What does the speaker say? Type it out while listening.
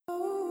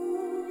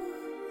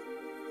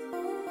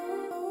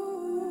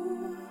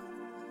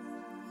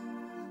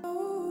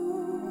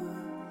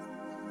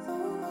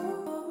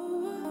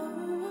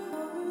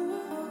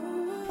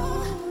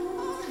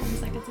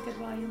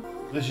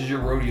volume. This is your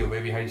rodeo,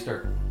 baby. How you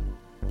start?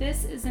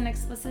 This is an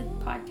explicit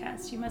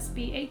podcast. You must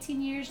be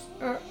 18 years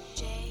or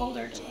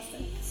older to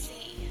listen.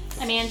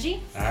 I'm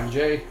Angie. I'm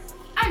Jay.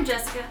 I'm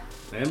Jessica.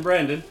 And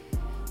Brandon.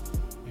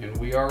 And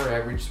we are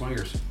Average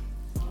Swingers.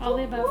 All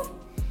the above.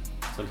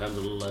 Sometimes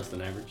a little less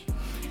than average.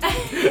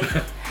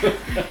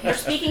 You're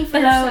speaking for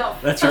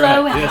yourself. That's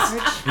below right.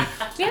 average.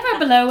 We have our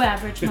below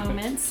average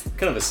moments.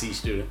 Kind of a C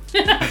student.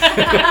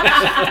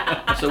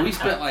 So we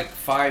spent like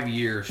 5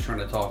 years trying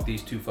to talk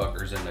these two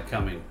fuckers into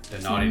coming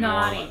to Naughty New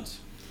Naughty. Orleans.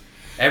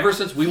 Ever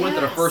since we went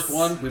to the Yes. first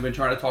one, we've been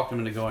trying to talk them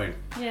into going.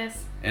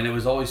 Yes. And it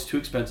was always too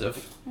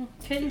expensive.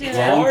 Couldn't do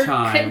Long that.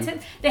 time.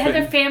 They had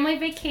their Couldn't- family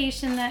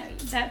vacation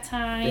that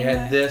time. They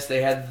had this,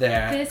 they had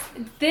that.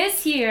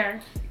 This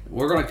year.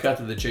 We're going to cut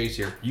to the chase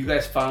here. You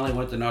guys finally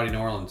went to Naughty New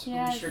Orleans.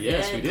 Yes. Sure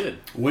Yes, did. we did.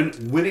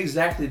 When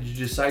exactly did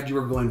you decide you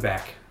were going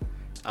back?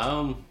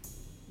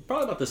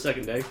 Probably about the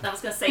second day. I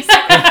was gonna say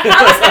second.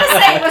 I was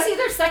gonna say it was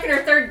either second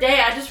or third day.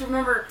 I just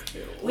remember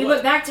we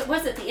went back to,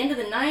 was it the end of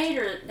the night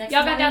or next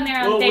Y'all got morning? down there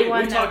on Well, day we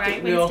one though, talked to-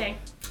 right? you know, Wednesday.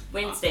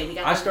 Wednesday. We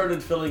got I there.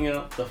 started filling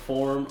out the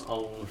form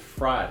on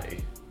Friday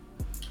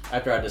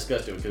after I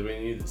discussed it because we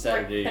knew that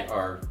Saturday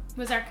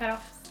Was our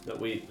cutoff.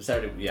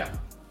 Saturday, yeah.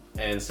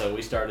 And so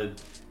we started.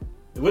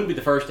 It wouldn't be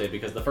the first day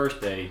because the first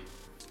day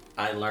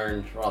I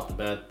learned right off the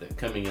bat that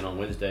coming in on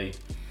Wednesday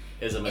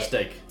is a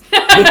mistake.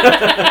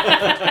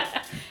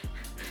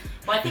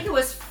 Well, I think it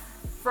was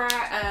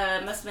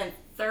must have been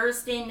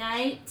Thursday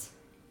night.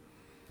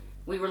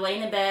 We were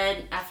laying in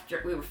bed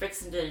after we were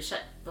fixing to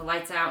shut the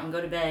lights out and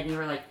go to bed, and you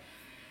were like,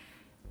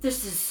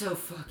 "This is so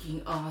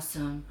fucking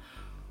awesome.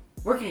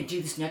 We're gonna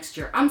do this next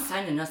year. I'm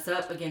signing us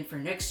up again for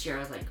next year." I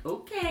was like,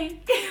 "Okay,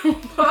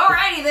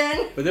 alrighty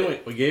then." But then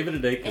we gave it a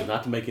day because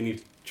not to make any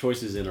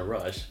choices in a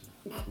rush.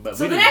 But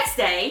So we the didn't. next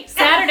day,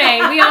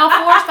 Saturday, we all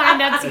four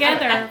signed up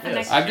together for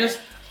Yes. next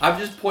I'm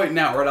just pointing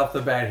out right off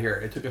the bat here.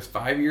 It took us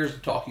 5 years to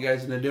talk you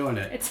guys into doing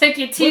it. It took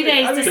you 2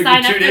 days I to mean, It took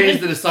sign you up 2 for days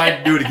the- to decide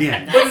to do it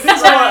again. But it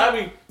is hard, I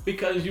mean,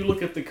 because you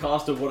look at the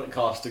cost of what it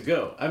costs to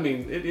go. I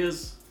mean, it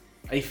is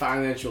a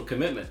financial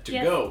commitment to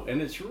Yes. go,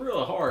 and it's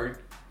really hard,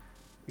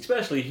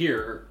 especially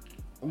here.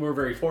 We're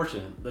very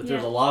fortunate that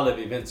there's Yeah. a lot of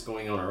events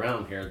going on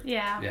around here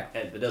Yeah. Yeah.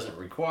 that doesn't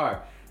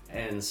require,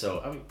 and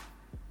so I mean,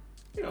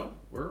 you know,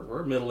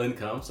 we're middle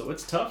income, so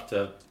it's tough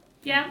to.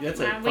 Yeah. That's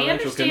a we financial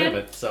understand.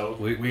 commitment. So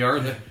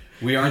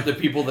We aren't the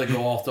people that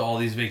go off to all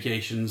these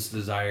vacations,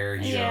 desire,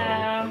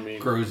 Yeah. I mean,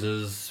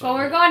 cruises. Well,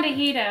 we're going to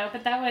Hito,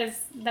 but that's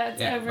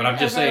Yeah, over. but I'm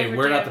just over saying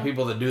we're not the overdue.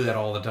 people that do that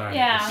all the time.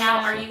 Yeah. now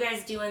are you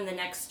guys doing the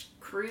next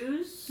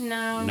cruise?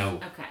 No. No.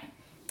 Okay.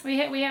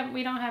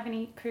 We don't have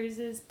any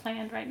cruises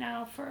planned right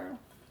now for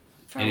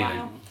a Anything.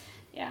 while.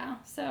 Yeah.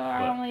 So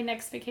our But- only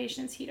next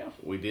vacation is Hito.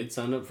 we did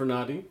sign up for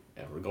Naughty,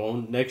 and we're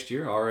going next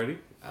year already.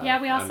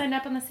 Yeah, we all I'm- signed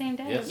up on the same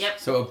day. Yes. Yep.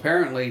 So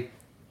apparently,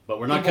 But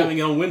we're not People- coming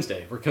in on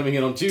Wednesday. We're coming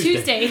in on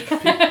Tuesday.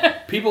 Tuesday.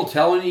 people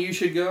telling you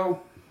should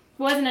go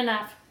Wasn't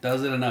enough.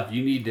 doesn't enough.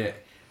 You need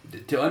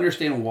to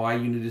understand why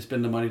you need to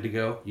spend the money to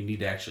go. You need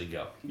to actually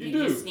go. You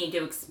do. just need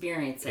to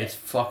experience it. It's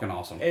fucking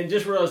awesome. And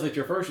just realize that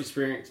your first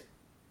experience,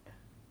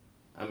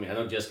 I mean, I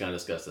know Jessica and I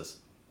discussed this.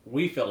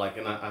 We felt like,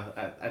 and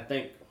I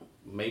think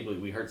maybe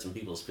we hurt some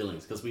people's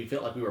feelings because we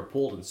felt like we were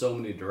pulled in so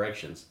many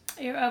directions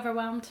You're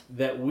overwhelmed.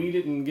 that we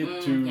didn't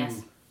get to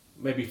yes.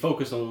 maybe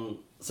focus on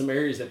some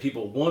areas that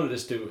people wanted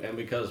us to, and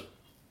because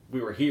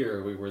we were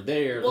here, we were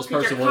there, Well, this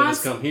person 'cause you're wanted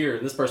us to come here,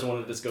 and this person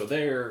wanted us to go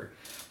there.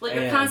 Well,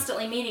 you're And-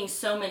 constantly meeting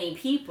so many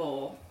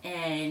people,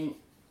 and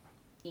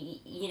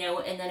you know,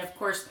 and then of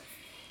course,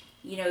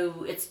 you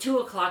know, it's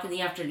 2:00 in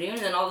the afternoon, and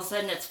then all of a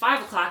sudden it's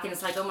 5:00, and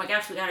it's like, oh my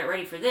gosh, we got it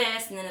ready for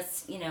this, and then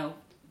it's, you know,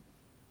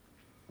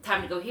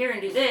 time to go here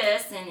and do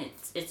this, and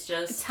it's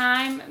just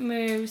Time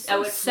moves it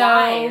so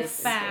flies.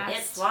 fast.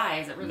 It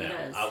flies. It really Now,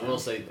 does. I will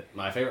say that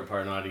my favorite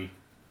part of Naughty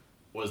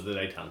was the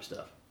daytime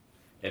stuff.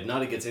 If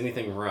Naughty gets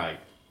anything right,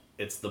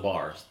 it's the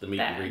bars, the meet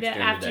and The greets during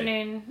the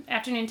day.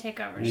 afternoon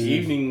takeovers. The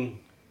evening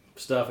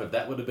stuff, if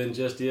that would have been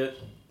just it,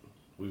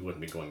 we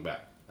wouldn't be going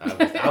back.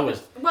 I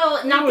was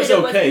Well, not It was that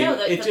it okay. was.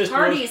 No, It the just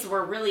parties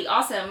were really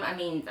awesome. I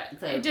mean,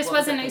 It just what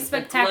was wasn't it, a the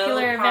spectacular glow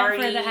event for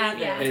it to party, have,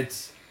 yeah.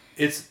 It's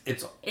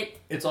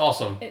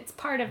awesome, It's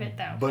part of it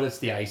though. but it's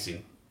the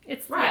icing.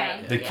 It's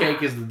Right. yeah. The Yeah.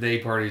 cake is the day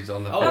parties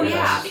on the. Oh, Oh fucking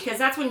yeah, house. because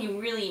that's when you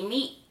really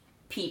meet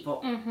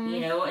people, you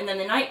know. And then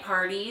the night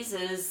parties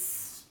is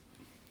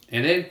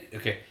And then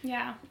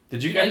Yeah.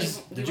 Did you Yeah, guys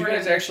you did you were-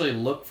 guys actually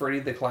look for any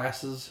of the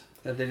classes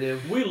that they do?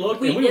 we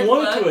looked We and we did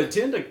wanted look. to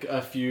attend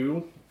a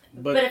few,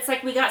 but it's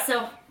like we got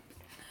so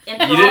You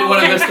didn't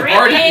wanna miss the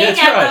party. That's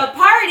at right. the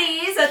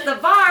parties at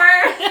the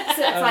bar.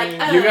 So it's like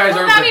mean, oh, you guys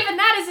Well, are not the- even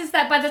that is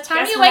that by the time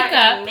guess you we're not wake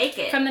gonna up make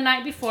it. from the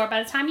night before,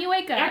 by the time you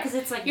wake up, Yeah, because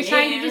it's like you're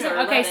trying to do noon something.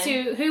 or Okay,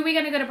 11. so who are we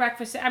going to go to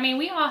breakfast? I mean,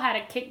 we all had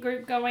a kick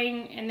group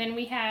going, and then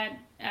we had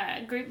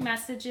group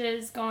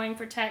messages going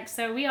for text.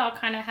 So we all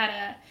kind of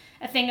had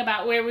a thing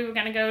about where we were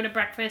going to go to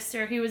breakfast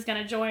or who was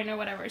going to join or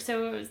whatever.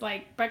 So it was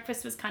like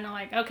breakfast was kind of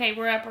like, okay,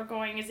 we're up, we're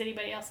going. Is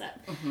anybody else up?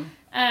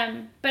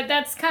 Mm-hmm. But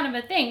that's kind of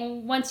a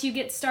thing. Once you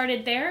get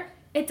started there,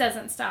 it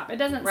doesn't stop. It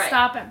doesn't Right.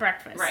 stop at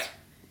breakfast. Right.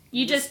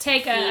 You just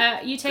take keep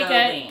a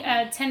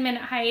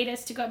 10-minute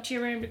hiatus to go up to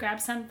your room to grab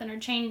something or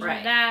change into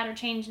that or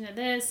change into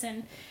this,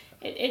 and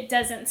it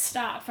doesn't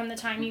stop from the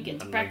time you get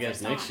to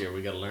breakfast. I guess next year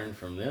we got to learn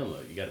from them.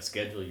 You got to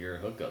schedule your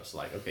hookups.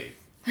 Like, okay,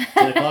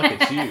 10 o'clock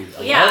it's you.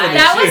 Yeah,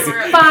 that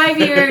was 5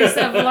 years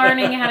of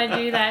learning how to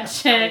do that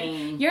shit. I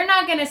mean, You're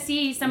not gonna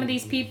see some of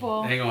these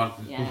people. Hang on.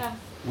 Yeah.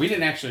 We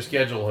didn't actually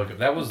schedule a hookup.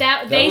 That was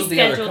They was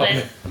the other scheduled couple.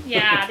 it.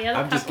 Yeah, the other.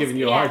 I'm just couples- giving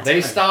you a hard time.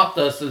 They stopped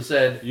us and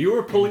said, You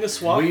were pulling a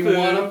swap We foo.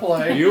 wanna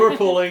play. You were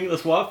pulling the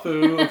swap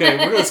foo. Okay,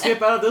 we're gonna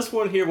skip out of this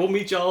one here. We'll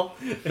meet y'all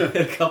in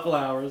a couple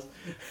hours.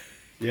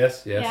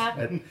 yes.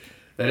 Yeah.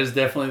 That is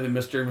definitely the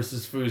Mr. and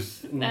Mrs.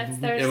 Foos That's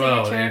their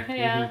MO, signature.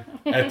 Yeah.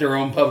 at their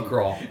own pub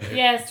crawl.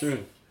 Yes.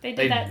 True. They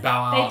They did that.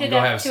 bow out They and did go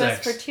that have to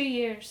sex. us for 2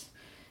 years.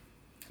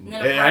 And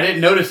then And I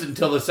didn't notice it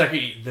until the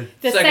second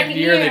second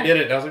year they year. did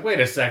it. I was like, wait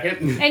a second.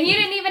 And you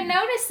didn't even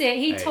notice it.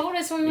 He Hey, told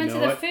us when we you went to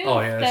know the what? food. Oh,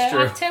 yeah, that's the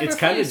true. October It's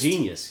kind of Feast.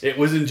 genius. It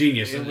was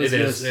ingenious. It It was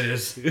is.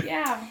 just- It is.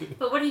 Yeah.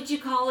 But what did you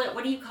call it?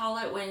 What do you call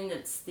it when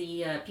it's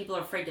the people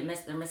are afraid to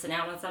they're missing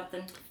out on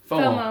something?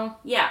 FOMO.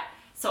 Yeah.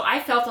 So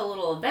I felt a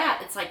little of that.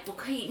 It's like,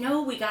 okay,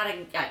 no, we gotta.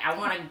 I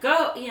want to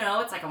go. You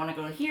know, it's like I want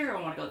to go here.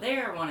 I want to go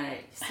there. I want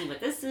to see what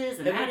this is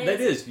and that is. That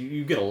is.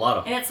 You get a lot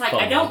of And it's like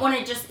fun. I don't want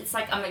to just. It's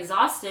like I'm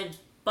exhausted,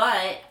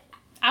 but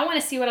I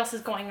want to see what else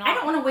is going on. I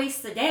don't want to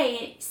waste the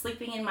day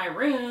sleeping in my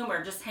room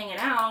or just hanging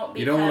out.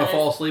 You don't want to because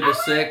fall asleep at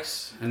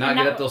 6 and not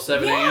No. get up till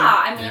 7 a.m. Yeah,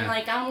 I mean,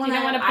 like I don't want You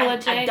don't wanna to. pull a I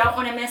Jake. don't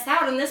want to miss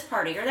out on this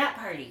party or that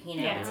party. You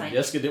know, Yeah. it's like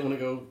Jessica didn't want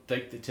to go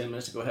take the 10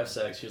 minutes to go have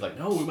sex. She was like,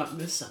 no, we might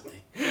miss something.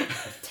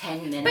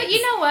 10 minutes. But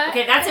you know what?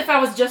 Okay, that's if I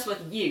was just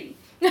with you.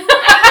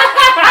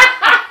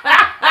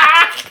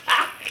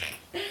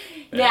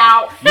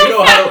 Now, You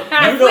know how to,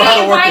 if you know we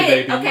how to work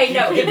it, invited- baby. Okay,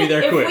 no. Get me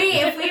there if quick.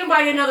 if we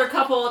invite another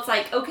couple, it's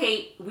like,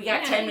 okay, we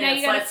got Yeah, 10 now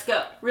minutes, you gotta- let's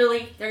go.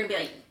 Really? They're gonna be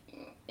like,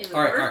 is it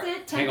All right, worth all right,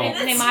 it? 10 hang on.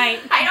 minutes? They might.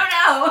 I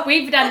don't know.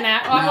 We've done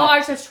that. Well, No.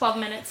 ours was 12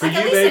 minutes. For Like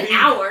at you, least baby. an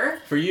hour.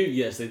 For you,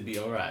 yes, they'd be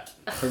all right.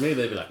 For me,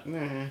 they'd be like,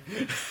 nah.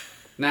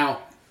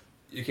 Now,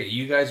 okay,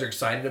 you guys are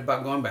excited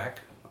about going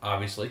back,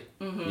 obviously.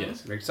 Mm-hmm.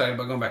 Yes. You're excited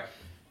about going back.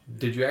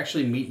 Did you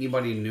actually meet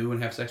anybody new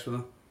and have sex with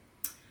them?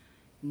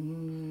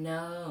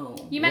 No.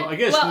 You Well, meant, I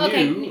guess well,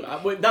 okay. new.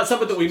 Not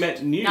something that we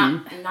met new.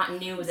 Not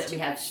new that we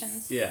have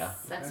Situations. Yeah.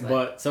 sex with.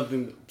 But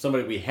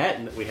somebody we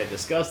hadn't, that we had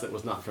discussed that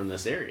was not from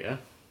this area.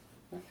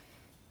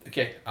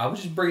 Okay, I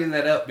was just bringing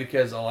that up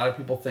because a lot of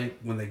people think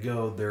when they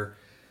go,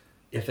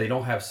 if they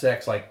don't have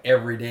sex like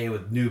every day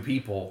with new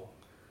people,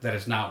 that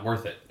it's not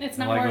worth it. It's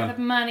not Like worth when- the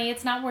money.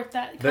 It's not worth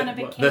that kind of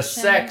vacation. The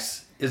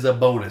sex is a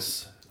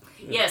bonus.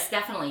 Yes,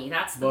 definitely.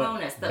 That's the But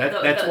bonus.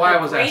 that's why I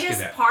was asking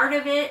greatest that. part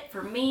of it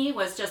for me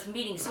was just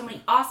meeting so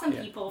many awesome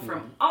people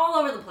from all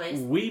over the place.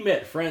 We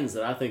met friends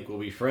that I think will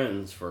be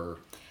friends for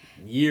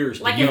years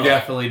to Like You come.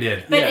 definitely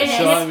did. But Yeah, and,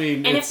 so, if, I mean,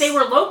 and if it's- they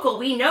were local,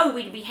 we know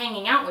we'd be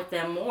hanging out with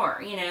them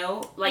more. You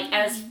know, like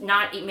as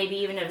not maybe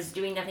even as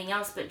doing nothing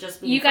else, but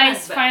just being You guys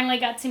friends, but- finally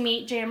got to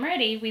meet Jam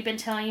Ready. We've been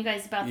telling you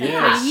guys about that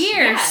Yes. for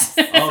years.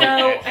 Yes. Oh, so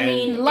and- I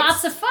mean,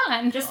 Lots it's of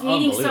fun. just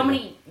meeting so Unbelievable.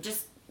 many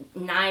just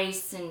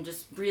nice and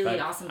just really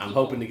awesome people. I'm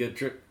hoping to get a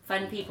trip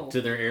fun people.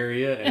 to their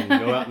area and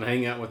go out and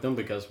hang out with them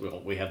because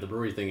we have the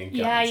brewery thing in common.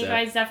 Yeah, you so-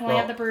 guys definitely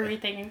Well- have the brewery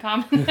thing in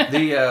common.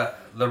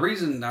 The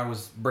reason I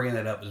was bringing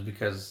that up is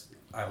because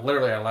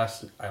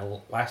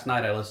last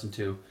night I listened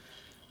to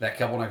that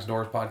Couple Next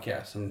Door's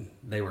podcast and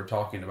they were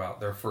talking about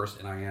their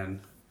first NIN.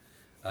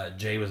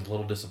 Jay was a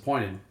little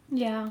disappointed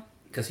yeah.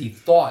 because he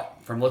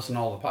thought from listening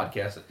to all the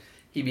podcasts that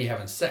he'd be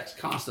having sex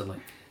constantly,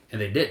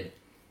 and they didn't.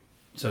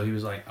 So he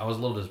was like, I was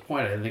a little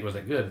disappointed. I didn't think it was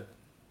that good.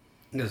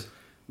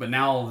 But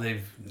now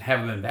they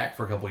haven't been back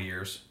for a couple of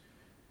years.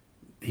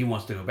 He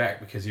wants to go back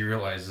because he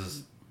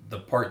realizes the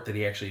part that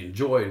he actually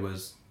enjoyed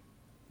was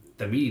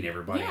the meeting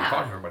everybody and Yeah.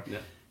 talking to everybody. Yeah.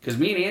 Because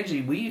me and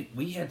Angie,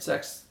 we had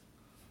sex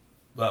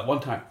one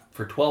time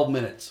for 12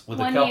 minutes with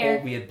a 1 couple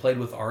year. we had played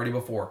with already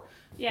before.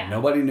 Yeah.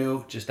 Nobody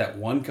knew, just that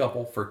one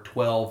couple for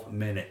 12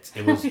 minutes.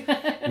 It was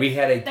we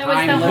had a That was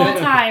time the limit. whole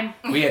time.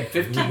 We had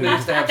 15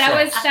 minutes to have That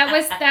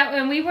sex. was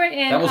when we were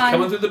in That was on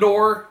coming through the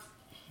door,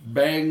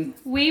 bang.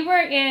 we were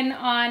in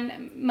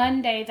on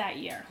Monday that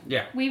year.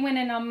 Yeah. We went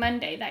in on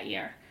Monday that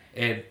year.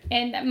 And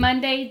And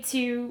Monday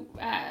to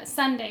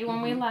Sunday when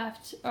Mm-hmm. we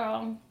left,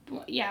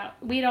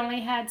 we'd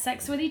only had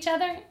sex with each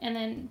other and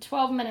then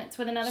 12 minutes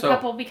with another So-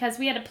 couple because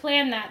we had to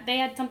plan that. They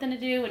had something to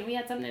do and we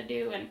had something to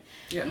do. And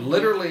yeah,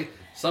 literally,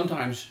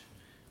 sometimes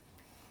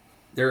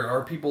there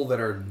are people that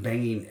are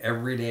banging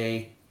every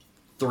day,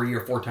 3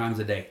 or 4 times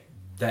a day.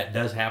 That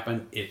does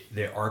happen.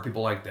 There are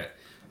people like that.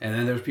 And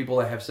then there's people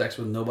that have sex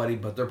with nobody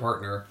but their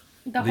partner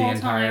the whole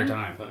entire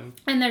time. time.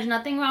 And there's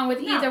nothing wrong with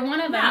No, either one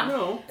of them.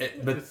 No.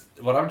 But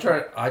what I'm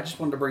I just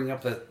wanted to bring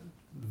up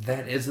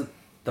that isn't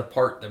the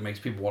part that makes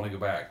people want to go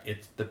back.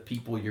 It's the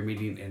people you're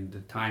meeting and the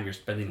time you're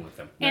spending with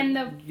them. And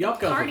the Y'all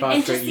come for party- 5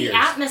 and straight just years. the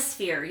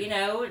atmosphere, you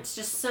know, it's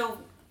just so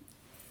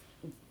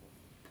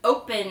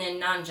open and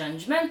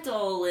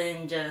non-judgmental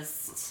and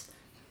just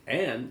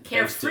And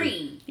thanks to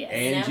carefree. Yes.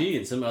 you know? Angie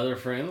and some other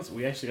friends,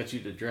 we actually got you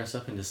to dress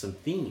up into some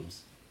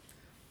themes.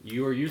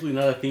 You are usually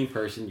not a theme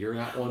person. You're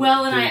not one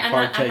Well, to and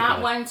partake I'm not in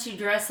it. one to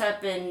dress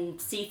up in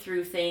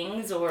see-through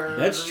things or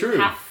That's true.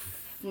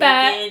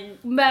 half-naked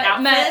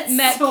outfits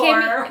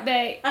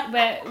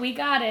but we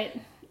got it.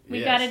 We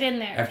Yes. got it in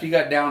there. After you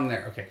got down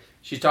there, okay.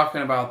 She's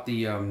talking about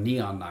the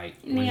neon night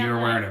when Neon you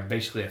were wearing night.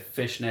 basically a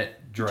fishnet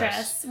dress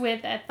Dress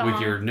with a thong.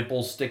 with your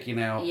nipples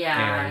sticking out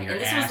Yeah, and your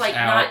and this ass was like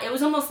out. not. It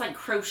was almost like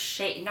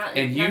crochet, not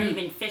And not you-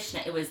 even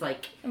fishnet. It was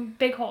like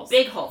Big holes.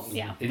 big holes.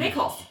 Yeah. And big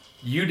holes.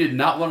 You did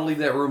not want to leave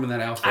that room in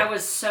that outfit. I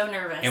was so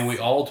nervous. And we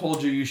all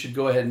told you should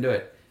go ahead and do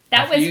it.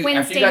 That After was you, Wednesday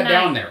after you got night.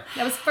 down there.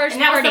 That was first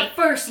and that party. was the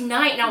first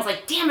night, and I was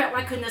like, damn it,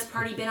 why couldn't this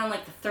party been on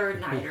like the third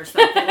night or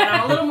something when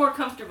I'm a little more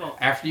comfortable?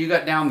 After you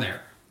got down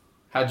there,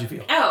 how'd you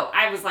feel? Oh,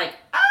 I was like,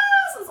 oh,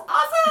 this is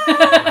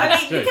awesome.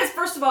 I mean, because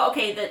first of all,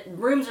 okay, the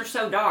rooms are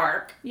so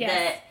dark Yes.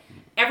 that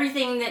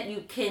everything that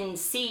you can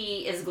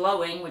see is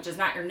glowing, which is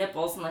not your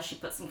nipples unless you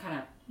put some kind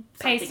of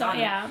Paste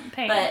something on, on yeah, them.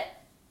 paint. But,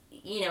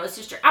 you know, it's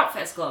just your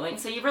outfit's glowing,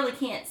 so you really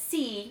can't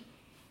see,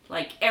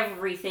 like,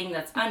 everything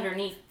that's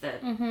underneath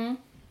the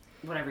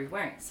whatever you're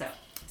wearing, so.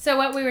 So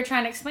what we were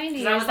trying to explain to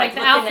 'Cause you I is was, like like, the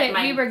looking at outfit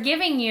my- we were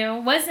giving you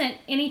wasn't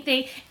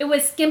anything. It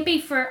was skimpy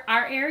for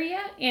our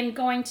area and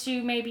going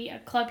to maybe a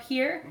club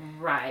here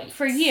Right.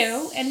 for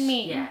you and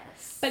me.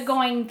 Yes. But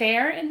going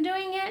there and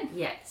doing it,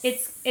 Yes.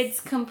 it's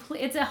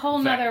complete. It's a whole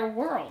In fact, nother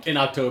world. In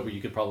October, you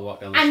could probably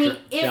walk down I mean,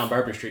 down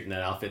Bourbon Street in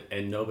that outfit,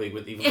 and nobody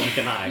would even blink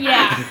an eye.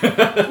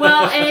 Yeah.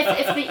 Well, and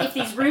if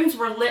these rooms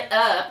were lit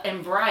up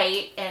and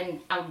bright,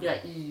 and I would be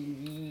like,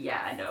 yeah,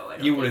 I know. I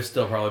don't You would think- have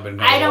still probably been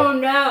I miserable.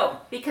 don't know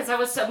because I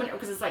was so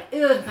because it's like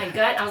ugh my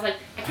gut. I was like,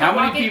 I How kept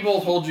many walking.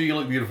 people told you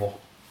look beautiful?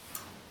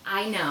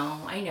 I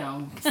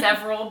know,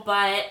 several,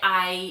 but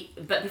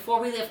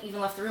before we even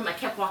left the room, I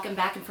kept walking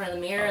back in front of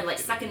the mirror and like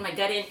sucking my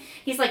gut in.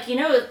 He's like, you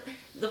know,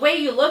 the way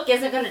you look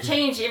isn't going to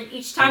change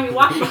each time you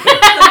walk by. The more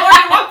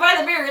you walk by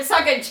the mirror, it's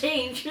not going to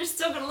change. You're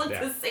still going to look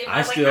Yeah. the same. I I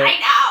was still- like,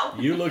 I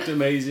know. You looked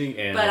amazing,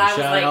 and But a I was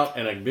shout like- out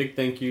and a big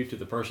thank you to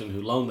the person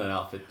who loaned that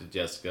outfit to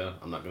Jessica.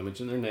 I'm not going to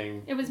mention their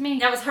name. It was me.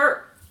 That was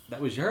her. That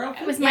was your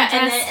outfit? It was my Yeah,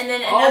 dress. and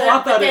then Oh, another. I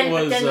thought but then, it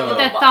was, But then uh,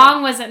 The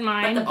thong wasn't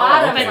mine. But the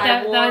bottoms okay. I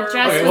But the wore.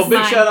 dress Okay, was well, big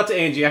mine. shout out to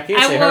Angie. I can't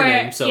I say her wore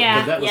name, it, so yeah.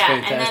 but that was Yeah,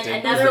 and fantastic.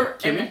 then Was another- it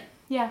Kimmy? and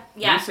Yeah.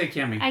 Yeah. You say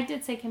Kimmy. I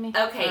did say Kimmy. Okay,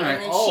 Alright.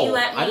 and then Oh, she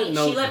let I didn't me.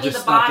 know She let me the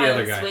just not the other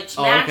bottoms, guy. which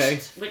Oh, matched, okay.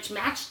 which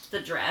matched the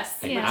dress.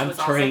 Yeah. Which I'm was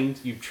awesome. trained.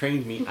 You've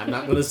trained me. I'm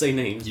not going to say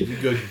names. You did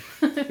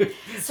good.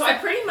 So I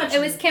pretty much. It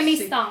was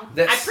Kimmy's thong. I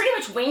That's, pretty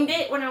much winged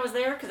it when I was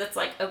there because it's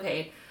like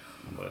okay,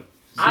 But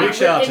I big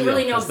shout out to didn't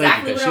really them, know 'cause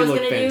thank exactly you, what because I was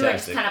she gonna looked do. I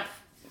just fantastic. kind of,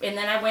 and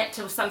then I went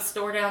to some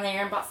store down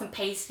there and bought some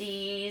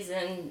pasties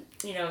and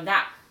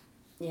that,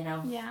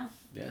 Yeah.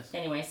 Yes.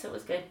 Anyway, so it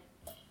was good.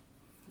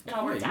 It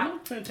all Yeah, worked you out.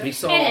 look fantastic. we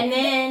saw. And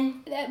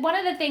then One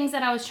of the things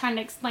that I was trying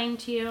to explain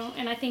to you,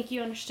 and I think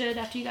you understood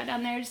after you got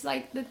down there, is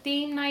like the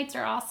theme nights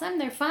are awesome.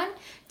 They're fun.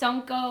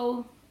 Don't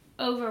go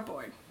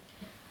overboard.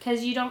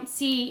 Because you don't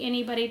see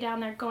anybody down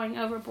there going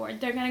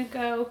overboard. They're going to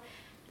go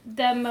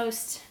the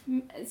most.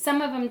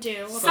 Some of them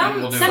do. some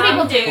people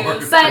do. people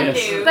do, Yes. some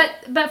do.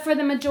 But for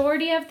the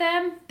majority of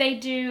them, they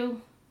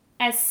do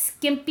as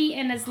skimpy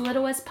and as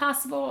little as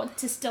possible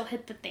to still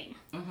hit the theme.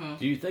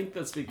 Do you think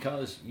that's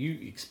because you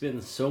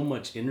expend so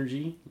much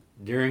energy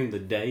during the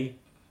day?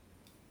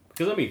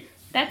 Because I mean,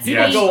 That's you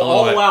Yeah, me. go a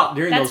all lot. out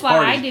during That's those why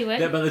I parties. do it.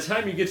 That by the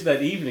time you get to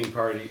that evening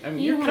party, I mean,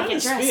 You you're wanna kind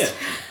of get dressed.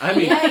 spent. I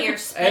mean, Yeah, you're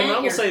spent, And I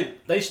will you're- say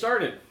they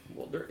started.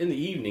 Well, they're in the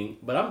evening,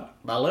 but I'm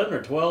by 11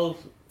 or 12.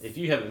 If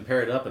you haven't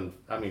paired up, and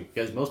I mean,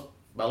 because most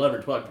by 11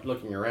 or 12, you're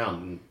looking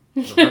around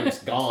and the room's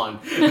gone.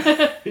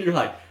 You're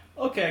like,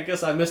 okay, I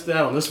guess I missed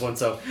out on this one.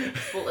 So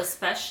Well,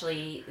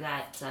 especially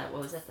that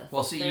what was it? The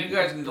Well, see, you third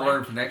guys need to black-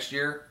 learn for next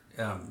year.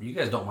 You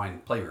guys don't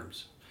mind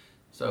playrooms,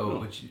 so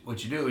Oh.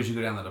 what you do is you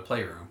go down to the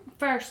playroom.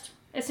 First,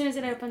 as soon as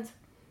it opens.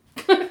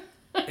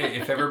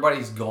 If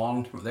everybody's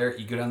gone from there,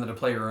 you go down to the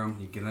playroom.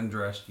 You get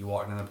undressed. You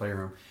walk down the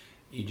playroom.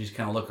 You just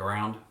kind of look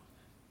around,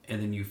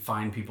 and then you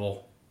find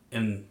people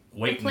in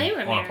waiting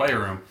playroom on a area.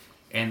 playroom,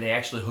 and they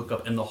actually hook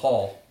up in the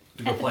hall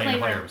to go At the play in the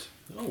playroom. playrooms.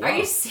 oh, wow. Are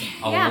you serious?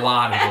 A Yeah.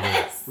 lot of people do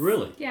that.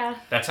 Really? Yeah.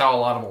 That's how a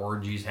lot of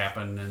orgies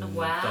happen and stuff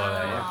like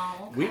that.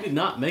 Wow. We did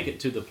not make it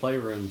to the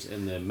playrooms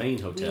in the main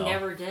We hotel.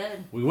 never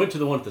did. We went to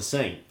the one at the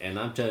Saint, and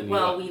I'm telling you,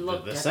 Well, what, we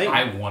looked the at Saint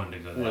I wanted to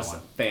go to that was one.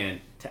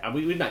 fantastic.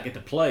 We did not get to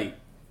play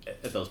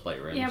at those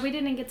playrooms. Yeah, we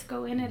didn't get to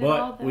go in it at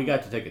all, But though. we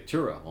got to take a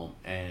tour of them,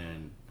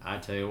 and I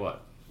tell you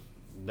what,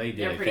 they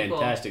They're did a pretty cool.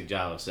 fantastic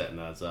job of setting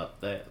us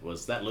up. That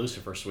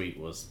Lucifer suite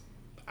was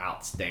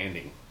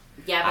outstanding.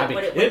 Yeah, I but mean,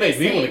 what it they made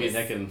me say want to get is-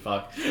 naked and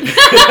fuck.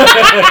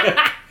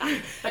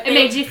 But It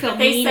made you feel but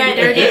they mean said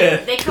and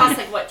dirty. They cost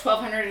like what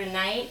 $1,200 a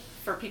night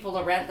for people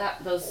to rent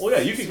those. Oh yeah,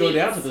 you could go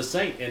down to suites. the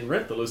Saint and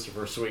rent the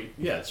Lucifer suite.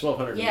 Yeah, it's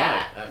 $1,200 a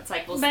Yeah, night. it's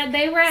like well. But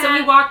they were So we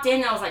at, walked in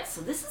and I was like,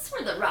 so this is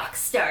where the rock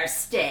stars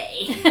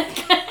stay.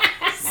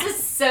 This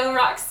is so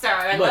rock star.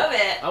 I But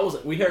love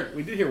it.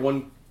 we did hear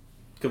one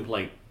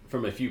complaint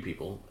from a few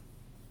people.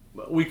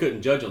 But we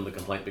couldn't judge on the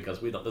complaint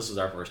because we thought this was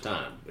our first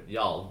time. But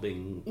y'all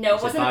being No, it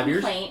was wasn't a 5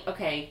 years? complaint.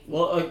 Okay.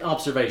 Well, an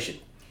observation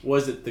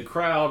was that the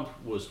crowd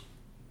was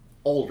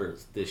older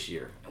this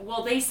year.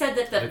 Well, they said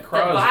that the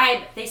crowd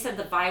vibe. They said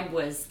the vibe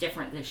was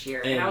different this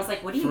year, and I was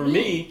like, "What do you for mean?"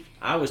 For me,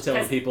 I was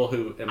telling 'Cause people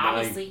who in my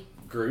obviously-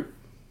 group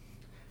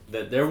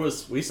that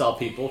we saw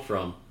people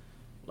from,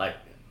 like,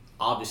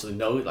 obviously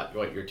no, like,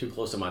 what, you're too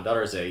close to my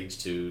daughter's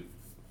age, to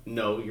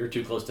no, you're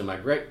too close to my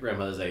great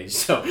grandmother's age.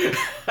 So,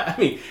 I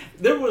mean,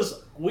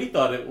 we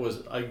thought it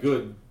was a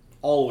good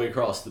all the way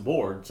across the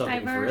board, something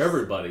for Diverse.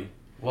 everybody.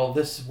 Well,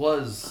 this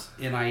was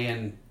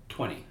NIN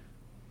 20.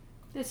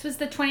 This was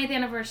the 20th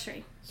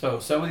anniversary. So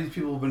some of these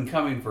people have been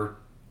coming for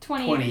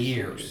 20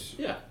 years.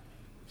 Yeah.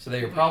 So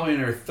they were probably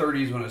in their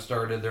 30s when it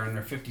started. They're in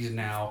their 50s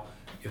now.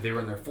 If they were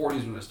in their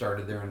 40s when it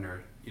started, they're in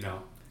their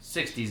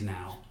 60s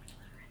now.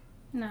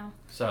 No.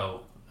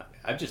 So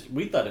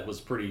We thought it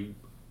was pretty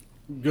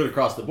good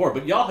across the board,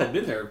 but y'all had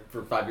been there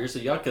for 5 years, so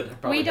y'all could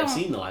have probably have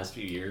seen the last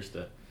few years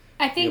to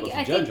I be think able to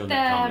I judge think on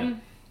that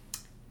comment.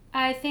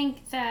 I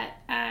think that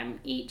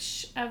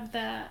each of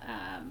the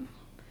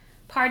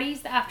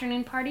parties, the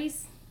afternoon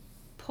parties,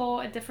 pull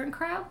a different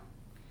crowd,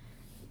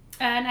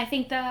 and I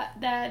think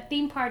the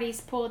theme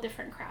parties pull a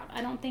different crowd.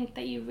 I don't think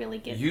that you really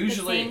get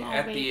usually the same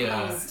at the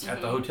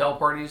at the hotel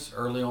parties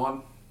early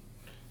on,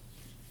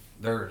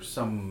 there's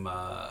some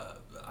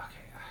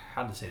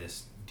how to say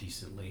this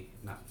decently.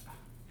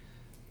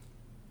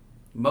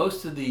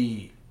 Most of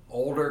the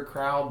older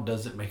crowd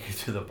doesn't make it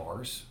to the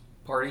bars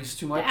parties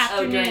too much.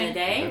 Oh, during afternoon. the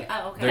day?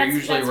 Oh, okay. They're That's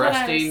usually what I was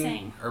resting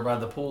saying. or by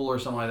the pool or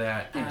something like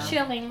that. They're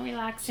chilling,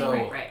 relaxing. So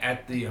Right.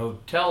 at the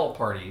hotel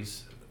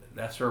parties,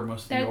 that's where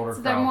most of the older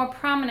They're crowd. more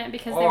prominent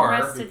because they're Are,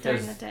 rested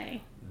during because the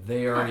day.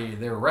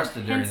 They're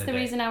rested during Hence the the day.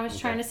 reason I was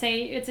trying to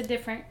say it's a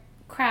different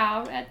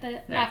crowd at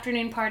the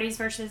afternoon parties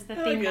versus the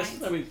I theme guess,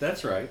 nights. I mean,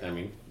 that's right. I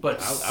mean, But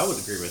I would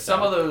agree with some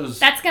that. of those.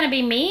 That's gonna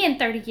be me in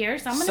 30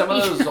 years. I'm gonna Some be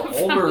of those I'm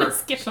older, gonna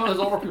skip some of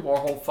those older people are a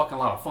whole fucking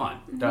lot of fun.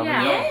 Don't we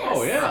Yeah. know? Yes.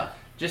 Oh, yeah.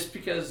 Just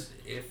because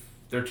if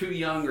they're too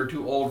young or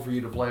too old for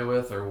you to play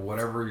with or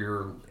whatever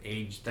your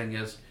age thing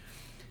is,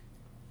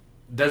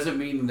 doesn't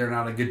mean they're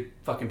not a good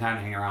fucking time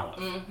to hang around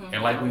with. Mm-hmm.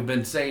 And like we've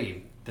been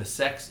saying, the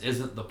sex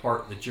isn't the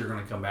part that you're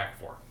going to come back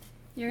for.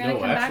 You're gonna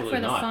come back for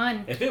the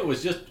fun. If it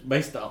was just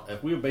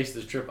if we based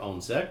this trip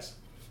on sex,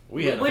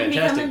 we had a wouldn't be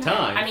fantastic coming back.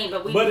 time. I mean,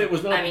 but it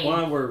was not I mean-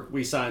 one where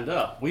we signed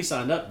up. We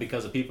signed up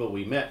because of people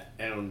we met,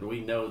 and we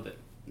know that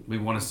We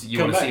want to see you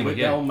come want to back. see them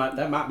again.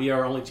 That might be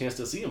our only chance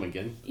to see them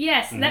again.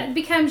 Yes, that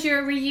becomes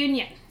your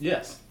reunion.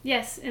 Yes.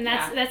 Yes, and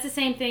that's the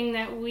same thing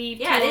that we.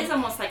 Yeah, it is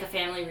almost like a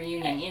family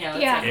reunion. You know,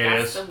 it's Yeah. like It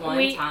that's is. the one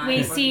We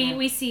time.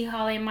 we see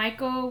Holly and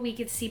Michael. We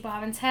get to see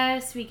Bob and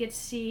Tess. We get to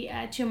see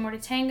Two More to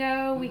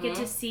Tango. We get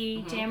to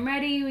see Jam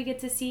Ready. We get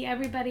to see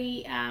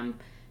everybody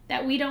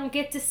that we don't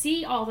get to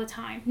see all the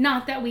time.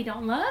 Not that we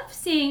don't love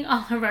seeing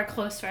all of our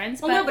close friends.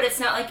 Well, no, but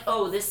it's not like,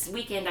 oh, this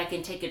weekend I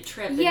can take a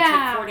trip and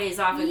Yeah. take 4 days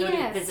off and go to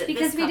Yes, visit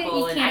because this you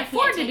couple, and can't I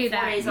afford can't to take do 4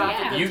 that. days off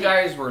Yeah. and go You take-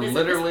 guys were visit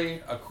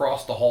literally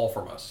across the hall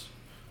from us.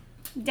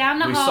 down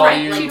the we hall, saw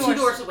right, you- like 2 2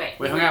 doors away.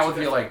 We hung out with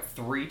you like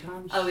 3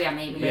 times. Oh yeah,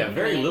 maybe. Yeah,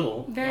 very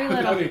little. Very I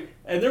little. mean,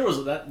 and there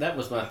was that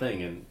was my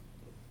thing, and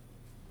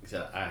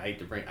so I hate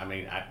to bring. I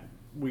mean,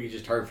 we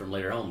just heard from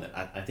later on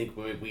that I think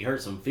we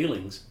heard some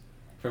feelings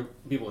from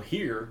people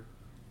here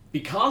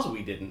because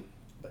we didn't,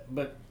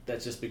 but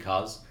that's just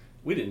because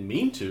we didn't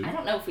mean to. I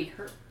don't know if we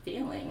hurt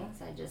feelings.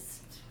 I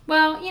just.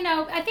 Well,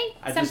 I think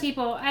I some just-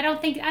 people. I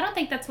don't think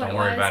that's what Don't it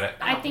worry was. about it.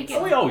 I think Oh,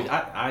 it. we always.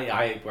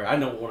 I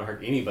don't want to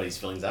hurt anybody's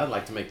feelings. I'd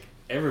like to make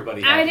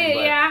everybody I happy. did,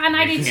 but yeah, and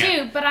I you did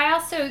can't. too.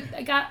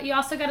 But you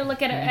also got to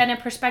look at it in a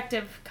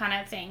perspective kind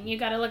of thing. You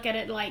got to look at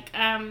it like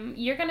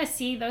you're gonna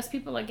see those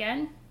people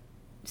again,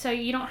 so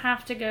you don't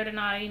have to go to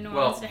Naughty New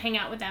Orleans Well- to hang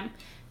out with them.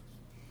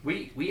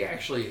 We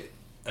actually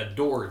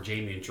adore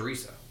Jamie and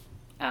Teresa.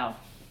 Oh,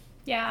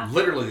 yeah,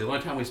 Literally, the only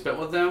time we spent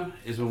with them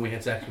is when we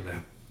had sex with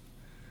them.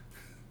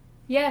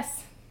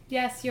 yes,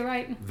 you're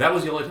right. That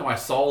was the only time I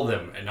saw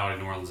them at Naughty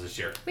New Orleans this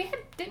year.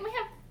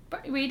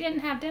 We didn't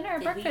have dinner or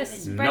Did we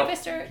breakfast. even-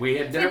 Breakfast Nope. or We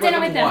had dinner we with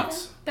had them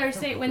once.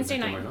 Thursday, Wednesday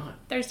them night, or not.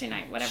 Thursday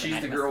night, whatever She's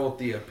night the it was. girl with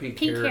the pink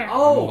Pink hair.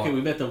 Oh, okay.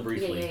 We met them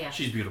briefly. Yeah.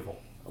 She's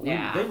beautiful.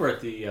 Yeah. They were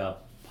at the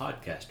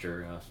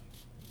podcaster.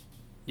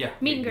 Yeah.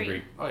 Meet and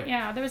greet. Oh, yeah.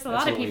 Yeah, there was a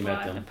That's lot of when we people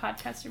met at the them.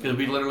 podcaster. Because we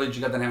meeting. literally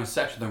just got done having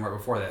sex with them right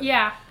before that.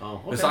 Yeah. Oh,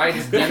 okay. Besides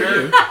Good for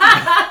dinner, you.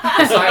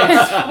 besides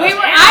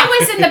I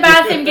was in the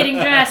bathroom getting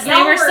dressed. They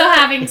Y'all were still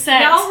having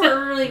sex. Y'all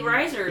were really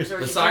risers, or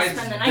did you besides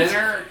spend the night?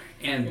 dinner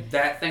and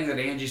that thing that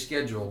Angie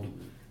scheduled,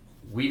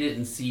 we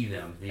didn't see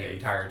them the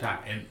entire time,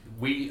 and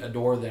we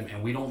adore them,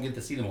 and we don't get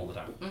to see them all the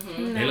time.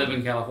 Mm-hmm. They live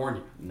in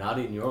California.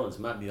 Naughty New Orleans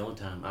might be the only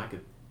time I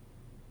could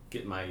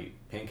get my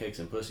pancakes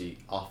and pussy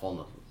off.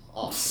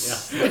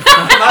 Yeah.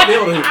 I might be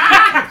able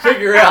to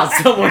figure out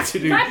someone to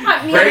do That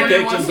might be pancakes everyone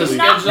and wants The to pussy.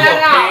 knock schedule of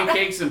that out.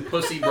 pancakes and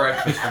pussy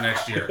breakfast for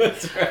next year.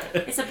 That's right.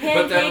 It's a Put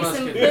that on pancakes the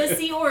and schedule.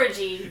 pussy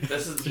orgy.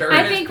 This is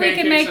I think we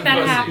can make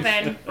that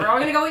happen. We're all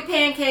gonna go eat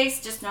pancakes,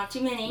 just not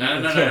too many. No.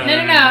 No.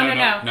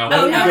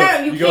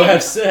 Oh, You you go have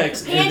can't.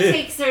 sex. and then-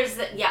 Pancakes, there's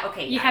the, yeah,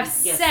 okay. You yeah, have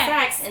you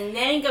sex. and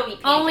then go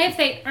eat pancakes. Only if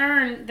they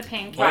earn the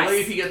pancakes. Right. Only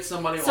if you get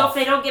somebody So off. if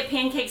they don't get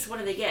pancakes, what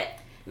do they get?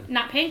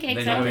 Not pancakes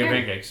They don't out get here.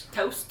 pancakes.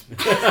 Toast.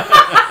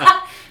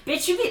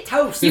 Bitch, you get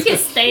toast. You get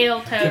stale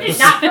You did toast.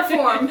 not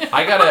perform.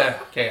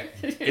 Okay,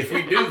 if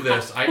we do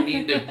this, I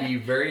need to be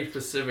very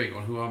specific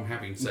on who I'm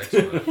having sex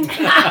with.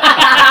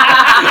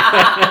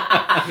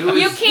 Who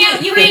You is-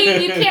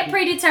 can't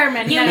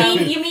predetermine. You no.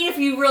 mean if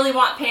you really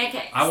want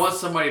pancakes? I want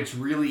somebody that's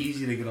really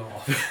easy to get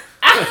off.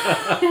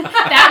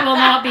 That will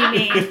not be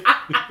me.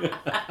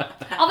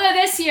 Although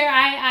this year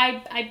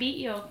I beat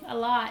you a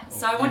lot.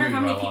 So I wonder You how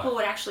do many a lot. people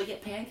would actually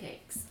get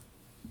pancakes.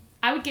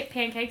 I would get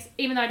pancakes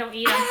even though I don't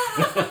eat them.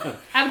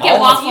 I would All get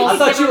of waffles. I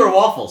thought you were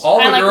waffles. All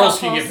the I like girls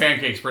can waffles. get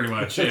pancakes pretty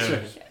much. Yeah.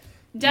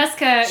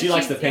 Jessica. She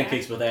likes the she's-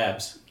 pancakes with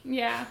abs.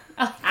 Yeah.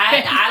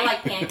 I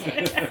like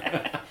pancakes.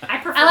 I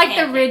prefer I like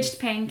the pancakes. ridged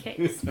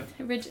pancakes.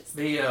 Ridges.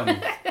 The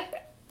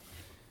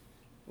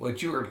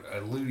what you were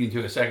alluding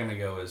to a second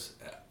ago is,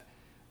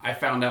 I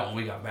found out when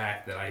we got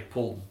back that I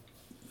pulled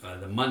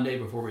the Monday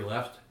before we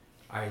left.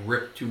 I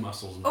ripped 2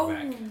 muscles in my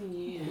back,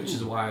 which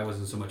is why I was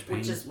in so much pain.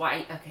 Which is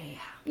why, okay.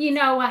 You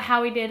know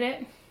how we did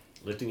it?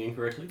 Lifting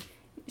incorrectly?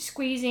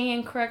 Squeezing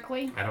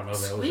incorrectly. I don't know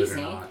if that was it or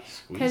Squeezing. not.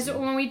 Because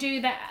Squeezing. when we do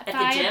the the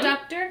thigh gym?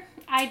 abductor,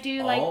 I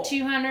do like Oh.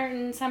 200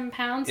 and some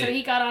pounds. So Yeah.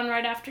 he got on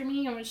right after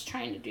me and was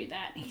trying to do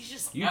that. He's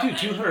just. You do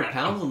 200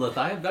 pounds on the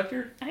thigh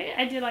abductor?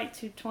 I did like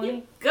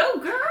 220. Go,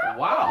 girl.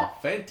 Wow,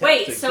 fantastic.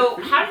 Wait, so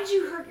Good for how you. did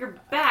you hurt your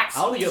back?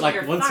 I only get like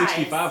squeezing your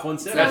 165, thighs?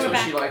 170. That's Lower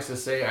what she back. likes to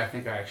say. I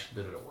think I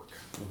actually did it at work.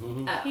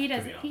 Mhm. Oh. He To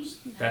doesn't. be He,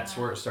 honest. That's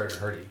where it started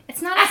hurting.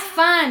 it's not as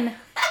fun.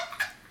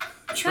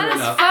 It's True not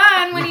enough. as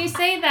fun when you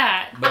say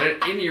that. But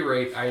at any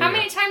rate, I How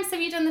many times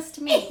have you done this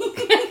to me?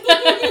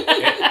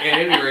 at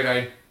any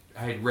rate, I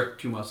had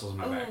ripped 2 muscles in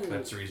my back. Ooh.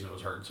 That's the reason it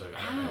was hurting so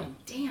bad. Oh,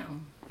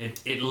 damn.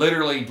 It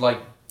literally, like,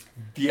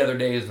 the other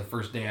day is the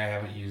first day I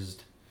haven't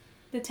used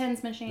The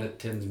tens machine. the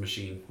TINS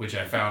machine, which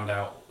I found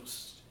out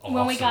was awesome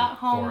When we got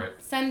home for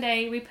it.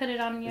 Sunday, we put it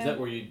on you. Is that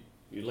where you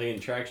lay in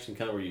traction,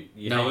 kind of where you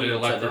No, hang it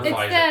upside down?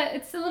 electrifies.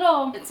 it's the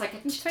little. It's like a.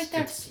 It's right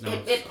there.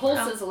 It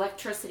pulses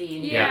electricity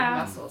in your Yeah.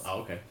 muscles.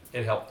 Oh, okay.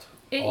 It helped.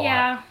 a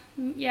lot.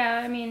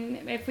 Yeah. I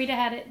mean, if we'd have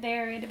had it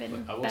there, it'd have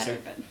been I will better. say-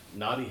 But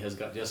Naughty has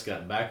just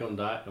got back on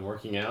diet and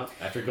working out.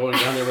 After going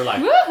down there, we're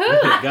like,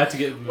 Woohoo! got to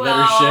get in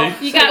Well, better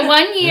shape. You got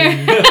 1 year.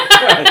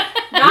 Right.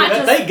 Not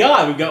just. Thank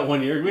God we've got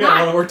 1 year. We got a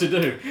lot of work to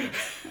do.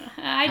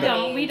 I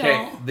don't. We Okay,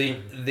 don't.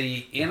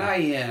 the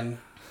NIN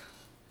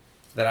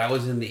that I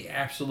was in the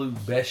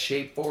absolute best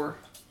shape for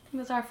It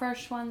was our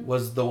first one.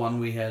 was the one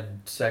we had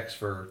sex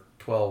for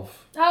 12.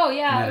 Oh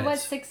yeah, it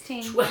was minutes.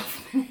 16.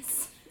 12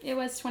 minutes. It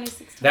was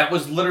 2016. That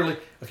was literally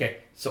okay.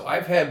 So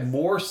I've had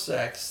more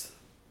sex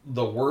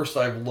the worse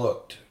I've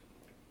looked.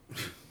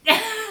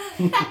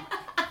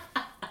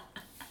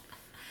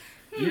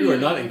 You are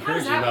not How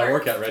encouraging does that my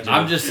work? workout regimen.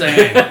 I'm just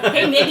saying.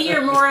 Hey, maybe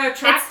you're more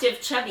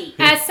attractive, chubby.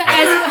 As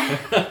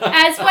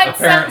what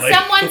Apparently.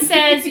 someone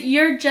says,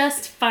 you're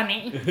just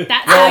funny.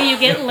 That's how you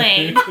get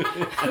laid.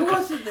 Who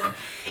was it? Then?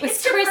 It was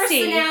It's your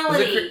Chrissy.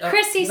 personality.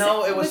 Chrissy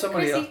No, said- it was was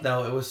somebody Chrissy? else.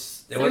 No, it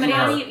was. It Somebody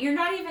wasn't else? her. You're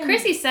not even.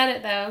 Chrissy said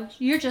it though.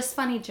 You're just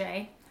funny,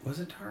 Jay. Was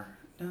it her?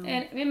 No.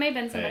 And it may have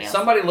been somebody else.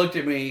 Somebody looked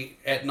at me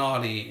at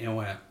Naughty and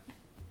went,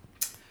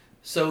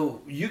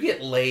 "So you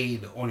get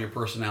laid on your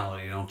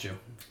personality, don't you?"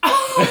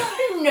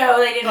 No,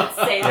 they didn't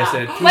say I that.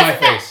 said, "To my Wasn't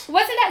that, face."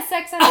 wasn't that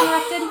sex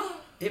uninterrupted?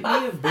 It may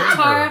have been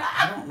Tara. her.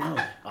 I don't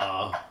know.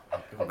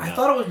 I no.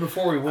 thought it was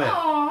before we went.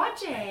 Aw,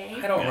 Jay.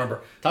 I don't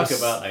remember. Talk But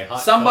about a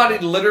hot somebody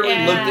couple. literally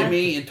Yeah. looked at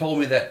me and told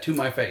me that to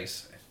my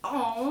face.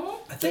 Aw.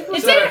 I think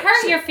It didn't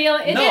hurt your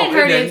feelings. It No, didn't it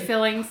hurt his didn't.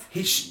 feelings.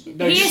 He sh-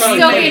 No, He you're is trying to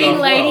still make it getting off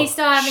laid. well. He's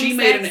still having she sex.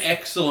 made an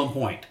excellent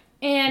point.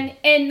 And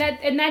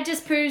that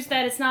just proves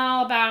that it's not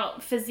all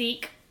about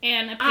physique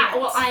and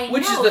appearance. I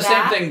Which is know the same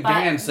that, thing but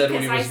Dan said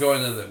when he because was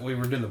going to the. We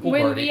were doing the pool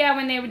when party.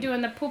 when they were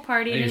doing the pool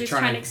party, and And he he's was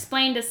trying trying to to-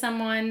 explain to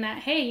someone that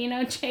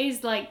hey,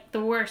 Jay's like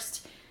the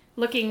worst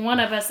looking one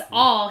of us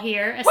all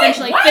here,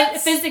 essentially what? You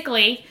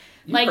physically.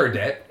 Like, heard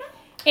that.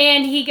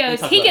 and he goes,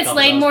 talk he about gets Tom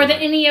laid Jones more for a than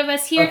minute. any of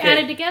us here Okay.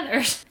 added together.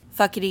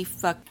 Fuckity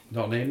fuck.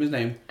 Don't name his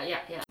name. Yeah.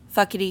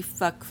 Fuckity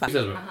fuck fuck. He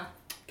says, Uh-huh.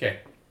 okay.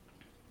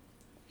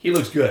 He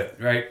looks good,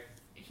 right?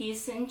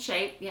 He's in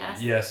shape,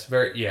 yes. Yes,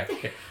 very. Yeah.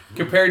 Okay.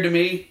 Compared to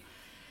me,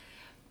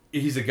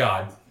 he's a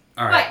god.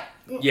 All right.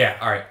 Yeah.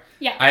 All right.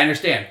 Yeah. I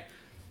understand.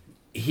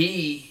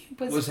 He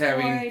Was was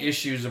having bored.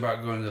 issues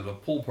about going to the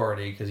pool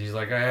party because he's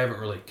like, I haven't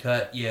really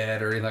cut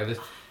yet or anything like this.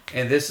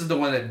 And this is the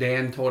one that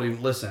Dan told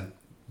him, listen,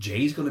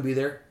 Jay's going to be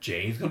there.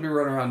 Jay's going to be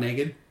running around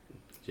naked.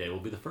 Jay will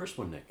be the first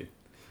one naked.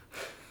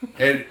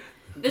 And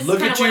This Look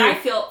is kind at of what you. I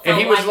felt And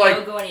he was like,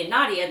 like- though, going in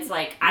naughty. It's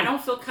like, I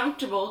don't feel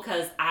comfortable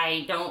because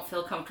I don't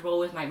feel comfortable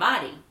with my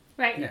body.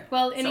 Right. Yeah.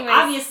 Well, So anyways,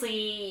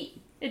 obviously,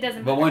 it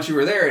doesn't but matter. once you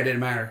were there, it didn't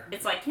matter.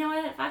 it's like, you know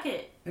what, fuck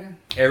it. Yeah.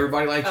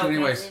 Everybody likes Oh, you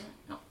can I anyways. say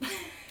that? No.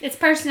 It's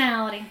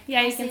personality.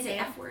 Yeah, you Say can the say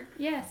it. F word.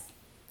 Yes.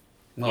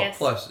 Well, Yes.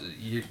 plus,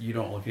 you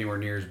don't look anywhere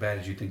near as bad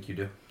as you think you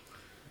do.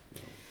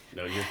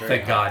 No, you're very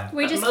Thank hot. God.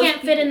 We just most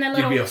can't fit in the You'd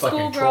be little a fucking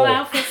schoolgirl troll.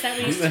 outfits that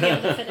we used to be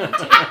able to fit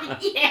into.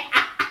 Yeah.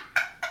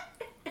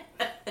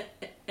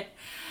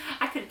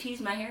 I could have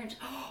teased my hair and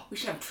just, we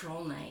should have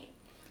troll night.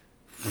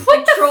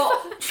 Like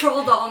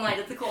trolled all night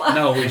at the club.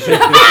 No, we should.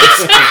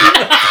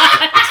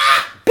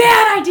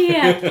 Bad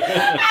idea.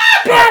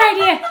 Bad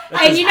idea.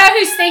 And you know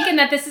who's thinking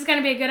that this is going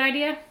to be a good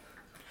idea?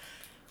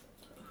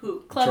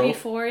 Who? Club Troll?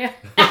 Euphoria.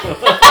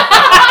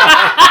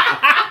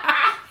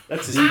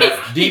 That's his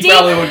D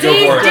probably would go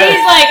for it.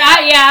 D's like,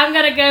 I'm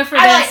going to go for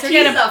I this. like We're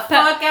tease going the to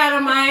fuck out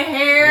of my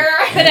hair.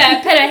 put a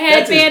That's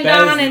as headband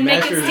bad as on the and make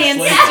Master it of the stand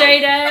Slave.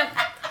 straight up.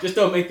 Just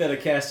don't make that a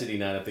Cassidy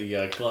night at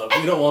the club.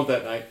 We don't want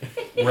that night.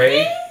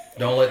 Ray,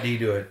 don't let D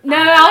do it. No,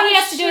 all he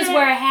has to do is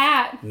wear a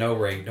hat. No,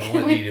 Ray, don't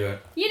let D do it.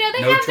 You know,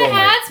 they No have the troll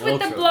hats night.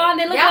 with No the troll blonde.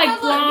 They look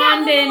like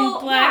blonde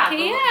and black. The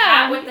little Yeah.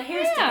 hat with the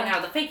hair sticking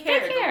out, the fake hair.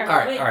 Fake the hair. little All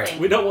right, wig all right. thing.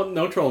 We don't want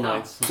no troll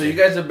nights. So you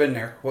guys have been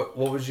there. What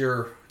was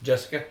your,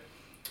 Jessica?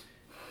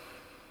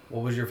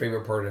 What was your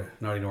favorite part of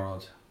Naughty New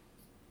Orleans?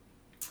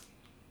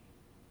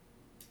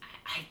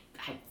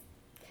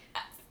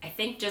 I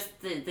think just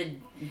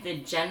the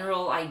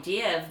general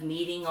idea of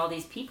meeting all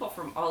these people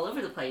from all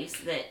over the place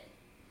that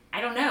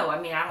I don't know.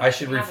 I mean, I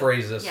should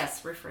rephrase this.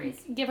 Yes, rephrase.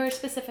 Give her a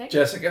specific.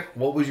 Jessica,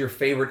 what was your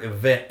favorite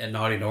event at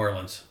Naughty New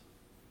Orleans?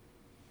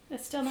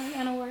 It's still not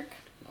going to work.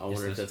 I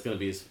wonder if that's going to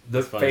be his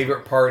The fun.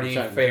 favorite party, I'm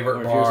trying to- favorite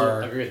or if yours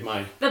bar. I agree with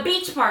mine. The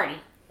beach party.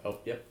 Oh,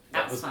 yep.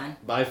 That was fun.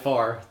 By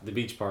far, the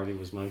beach party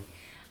was mine.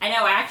 I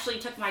know. I actually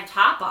took my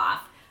top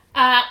off.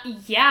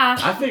 Yeah.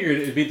 I figured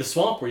it'd be the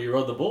swamp where you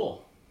rode the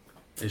bull.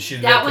 And she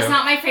did That was too.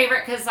 not my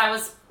favorite because I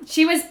was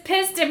She was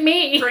pissed at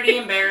me. pretty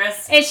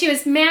embarrassed. And she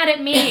was mad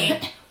at me.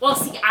 Well,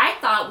 see, I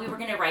thought we were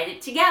going to write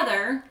it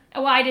together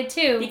Well, I did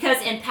too.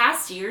 because in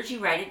past years you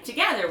write it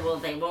together. Well,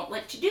 they won't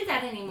let you do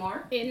that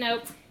anymore.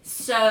 Nope.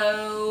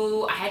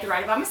 So I had to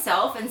write it by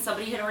myself, and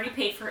somebody had already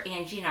paid for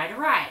Angie and I to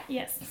write.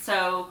 Yes.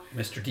 So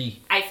Mr.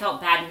 D. I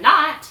felt bad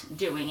not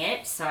doing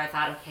it. So I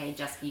thought, okay,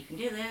 Jessica, you can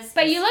do this.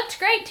 But you looked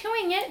great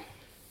doing it.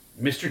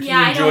 Mr. T Yeah,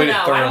 I don't enjoyed know. it I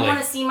don't thoroughly. want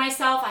to see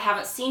myself. I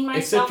haven't seen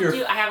Except myself your-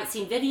 do. I haven't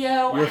seen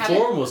video. Your I haven't.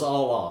 form was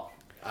all off.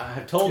 I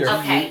have told you,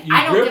 Okay, you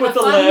I don't grip give with a the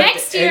fuck. left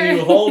Next year. and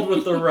you hold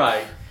with the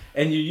right,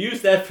 and you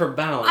use that for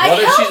balance. I What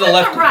if held she's a with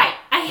lefty? the right.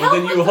 I held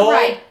then with you the hold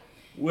right.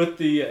 with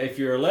the if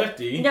you're a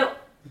lefty, No.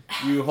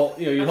 you hold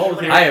you hold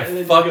with your I and then have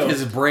you fucked go.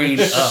 his brain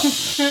up.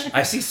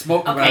 I see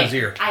smoke coming out of his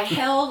ear. I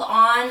held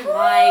on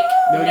like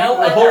No,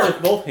 no you hold other.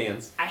 with both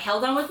hands. I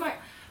held on with my.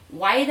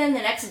 Why then the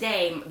next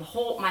day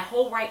my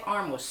whole right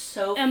arm was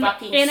so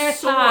fucking Inner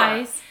sore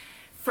thighs.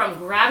 from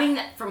grabbing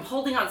that, from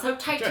holding on so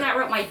tight to that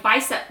rope. My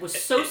bicep was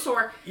so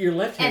sore, Your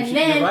left hand, and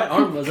then your right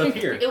arm was up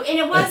here. and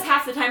it was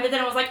half the time, but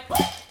then I was like,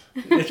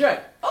 That's right.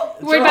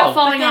 Worried about wrong.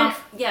 falling but then,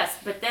 off. yes,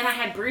 but then I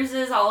had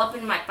bruises all up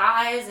in my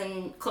thighs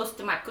and close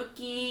to my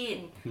cookie,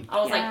 and I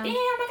was Yeah. like, damn,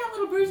 I got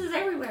little bruises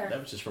everywhere. That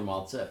was just from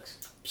wild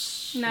sex.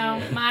 No,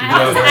 No. I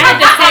had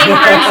the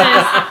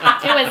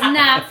same bruises. It was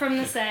not from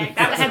the sex.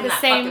 That I was had from the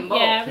that same. fucking bull.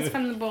 Yeah, it was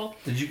from the bull.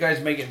 Did you guys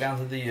make it down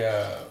to the,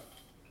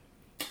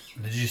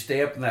 did you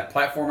stay up in that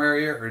platform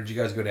area, or did you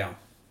guys go down?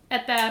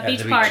 At the beach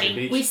the beach. party.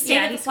 Beach. We stayed Yeah,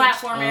 at he the switched.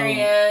 platform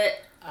area.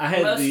 I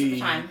had Most of the the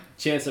time.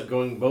 chance of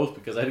going both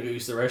because I had to go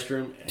use the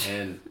restroom,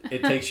 and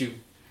it takes you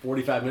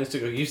 45 minutes to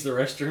go use the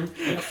restroom.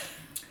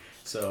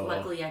 So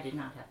Luckily, I did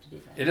not have to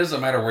do that. It doesn't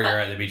matter where you're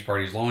at the beach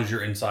party. As long as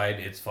you're inside,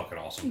 it's fucking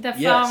awesome. The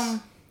Yes.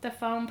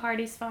 foam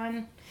party's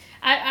fun.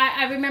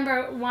 I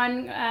remember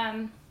one.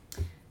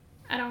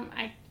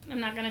 I'm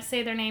not gonna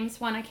say their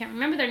names. One, I can't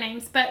remember their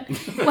names, but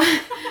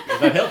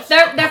that helps.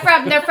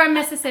 they're from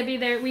Mississippi.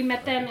 We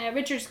met them at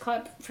Richards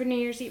Club for New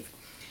Year's Eve,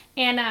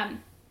 and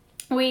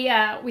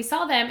we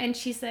saw them, and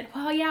she said,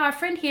 "Well, yeah, our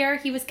friend here,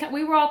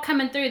 we were all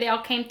coming through. They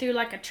all came through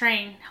like a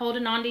train,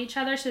 holding on to each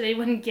other so they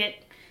wouldn't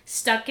get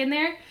stuck in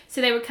there. So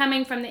they were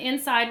coming from the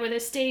inside where the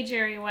stage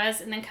area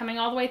was, and then coming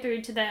all the way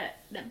through to the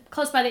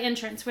close by the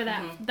entrance where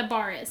the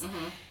bar is."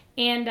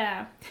 And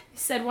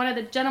said one of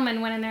the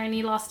gentlemen went in there and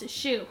he lost his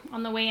shoe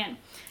on the way in,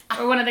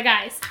 or one of the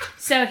guys.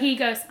 So he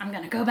goes, "I'm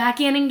gonna go back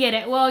in and get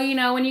it." Well, you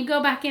know, when you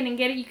go back in and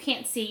get it, you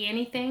can't see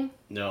anything.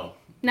 No.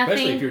 Nothing.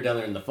 Especially if you're down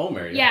there in the foam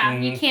area. Yeah,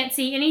 you can't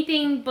see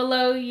anything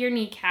below your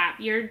kneecap.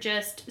 You're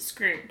just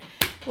screwed.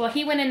 Well,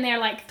 he went in there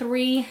like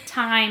 3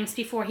 times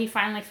before he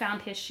finally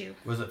found his shoe.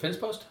 Was it fence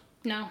post?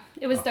 No,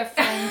 it was their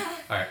phone.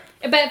 All right.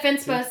 But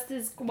Fence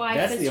Post's wife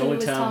That's the only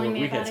was time telling where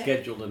me we had about it.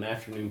 scheduled an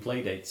afternoon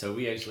play date, so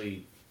we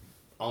actually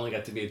only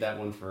got to be at that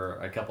one for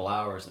a couple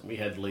hours, and we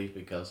had to leave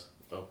because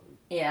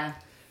Yeah.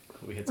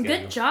 we had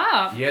scheduled. Good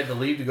job. You had to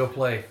leave to go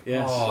play.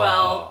 Yes. Oh.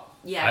 Well,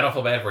 yeah. I don't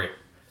feel bad for you.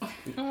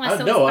 Unless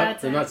it was No,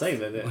 bad I'm not sex.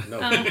 saying that. No,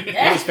 Oh.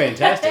 it was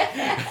fantastic.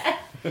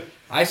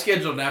 I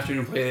scheduled an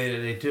afternoon play date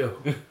today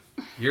too.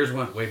 Yours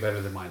went way better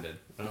than mine did.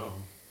 Oh,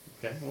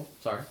 okay. Well,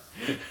 sorry.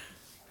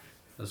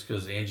 That's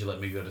because Angie let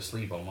me go to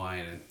sleep on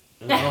mine, and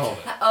Oh,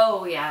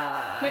 Oh,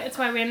 yeah. That's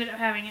why we ended up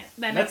having it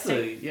that that's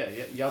next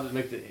day. y'all didn't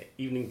make the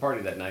evening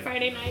party that night.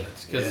 Friday night.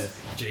 it's because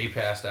Jay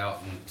passed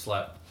out and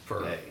slept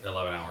for Hey.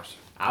 11 hours.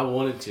 I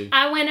wanted to.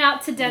 I went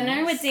out to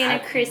dinner with Dan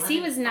and I Chrissy.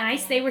 It was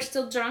nice. They were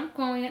still drunk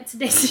when we went to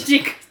Daisy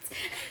Dukes.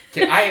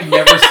 Okay, I have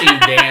never seen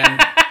Dan.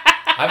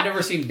 I've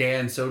never seen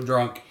Dan so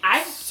drunk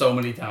I- so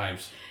many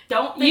times.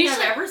 don't think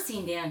Usually- I've ever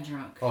seen Dan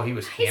drunk. Oh, he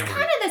was He's hammered.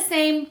 kind of the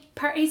same.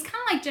 He's kind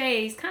of like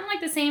Jay. He's kind of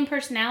like the same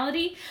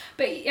personality,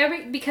 but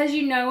because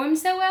you know him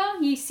so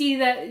well, you see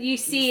it a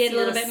see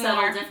little the bit subtle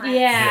more. difference. Yeah.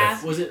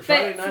 Yes. Was it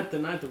Friday night, the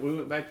night that we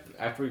went back,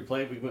 after we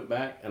played, we went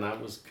back, and I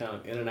was kind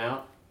of in and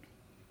out?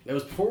 It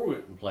was before we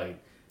played.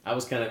 I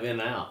was kind of in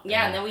and out.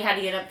 Yeah, and then we had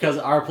to get up. Because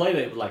our play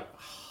date was like,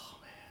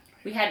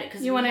 We had it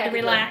because You wanted to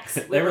relax.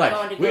 they were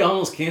like, we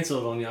almost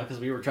canceled on y'all because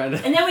we were trying to.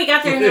 And then we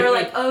got there and they were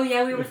like, "Oh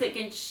yeah, we were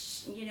thinking,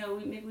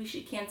 maybe we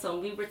should cancel."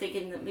 And we were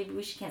thinking that maybe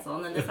we should cancel.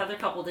 And then this other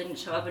couple didn't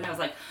show up, and I was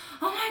like,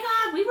 "Oh my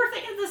god, we were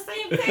thinking the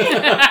same thing."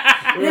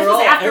 And this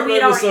was after we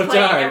had already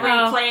played.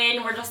 Everybody played,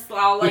 and we're just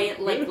all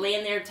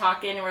laying there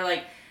talking, and we're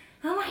like,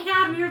 "Oh my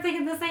god, we were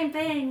thinking the same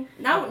thing."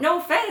 No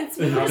offense,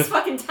 we were just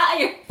fucking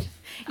tired.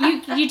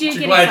 You do You're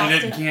get glad exhausted. you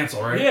didn't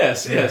cancel, right?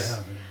 Yes, Yeah.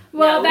 yes.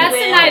 Well, Yeah, that's we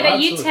the will. night that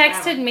you Absolutely.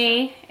 texted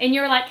me, and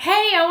you were like,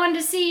 "Hey, I wanted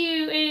to see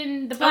you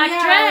in the black I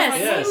was dress." like,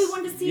 Yes. "Hey, we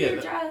wanted to see Yeah, your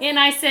that- dress." And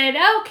I said,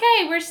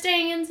 "Okay, we're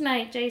staying in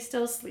tonight. Jay's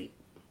still asleep."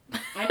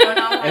 I know,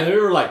 no, And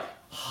we were like,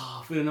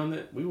 oh, if we'd have known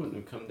that, we wouldn't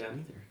have come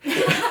down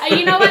either.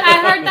 You know what?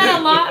 I heard that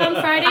a lot on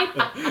Friday,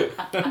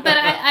 but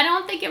I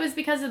don't think it was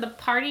because of the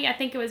party. I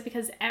think it was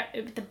because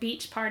the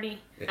beach party.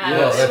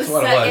 Well, that's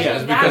what it was. It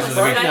was That because was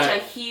of the beach. such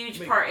Night. a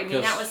huge part. I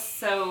mean, that was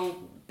so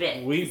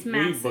big. We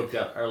massive. booked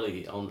out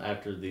early on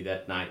after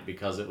that night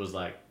because it was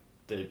like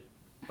the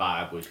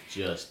vibe was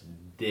just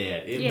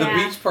dead. It, Yeah.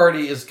 The beach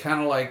party is kind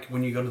of like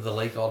when you go to the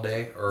lake all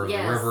day or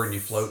Yes. the river and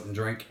you float and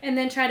drink. And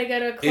then try to go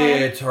to a club.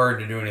 It's hard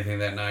to do anything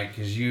that night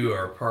because you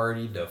are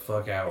partied the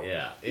fuck out.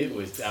 Yeah, it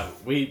was.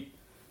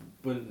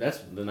 That's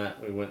the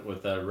night we went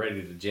with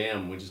Ready to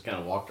Jam. We just kind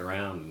of walked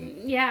around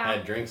and Yeah.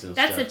 had drinks and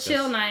That's stuff. a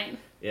chill 'cause- night.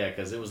 Yeah,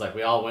 because it was like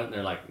we all went and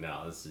they're like,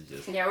 no, this is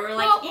just. Yeah, we were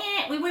like,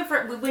 Well-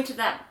 we went to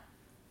the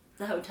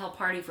hotel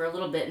party for a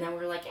little bit, and then we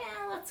were like,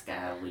 let's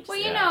go. We just, Well,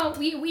 you Yeah. know,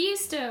 we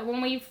used to,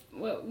 when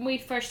we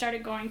first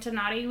started going to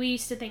Naughty, we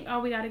used to think, oh,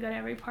 we got to go to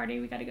every party.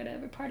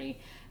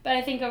 But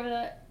I think over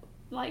the,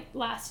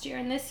 last year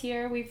and this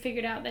year, we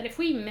figured out that if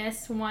we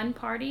miss one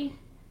party,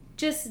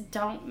 just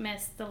don't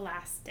miss the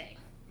last day.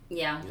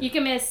 yeah. You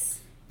can miss,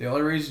 The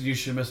only reason you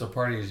should miss a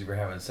party is if you're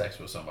having sex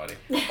with somebody.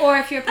 or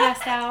if you're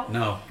passed out.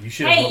 No, you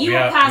should Hey, have woke you me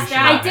were up. passed We should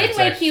out. not I have did had wake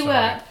sex you with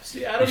somebody. up.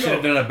 See, I You don't should know.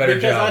 have done a better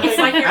Because job. I think, It's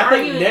like you're I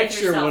arguing think with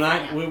next year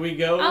yourself. when we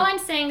go, All I'm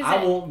saying is I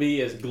that, won't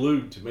be as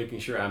glued to making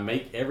sure I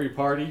make every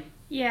party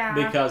yeah,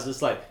 because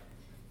it's like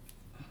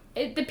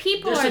the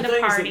people there's are some the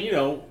things party.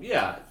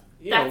 that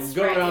That's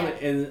go right, around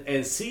yeah.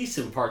 and see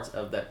some parts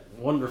of that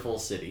wonderful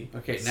city.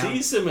 Okay, now-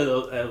 see some of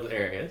those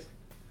areas.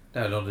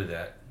 No, don't do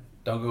that.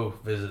 Don't go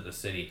visit the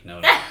city.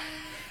 No.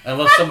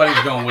 Unless somebody's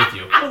going with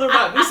you. Well, there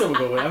might be some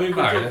go. I mean, All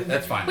right,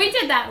 that's fine. We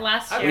did that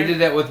last year. We did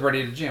that with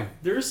Ready to Jam.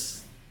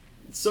 there's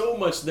so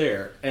much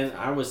there, and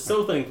I was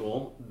so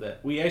thankful that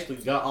we actually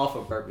got off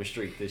of Bourbon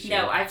Street this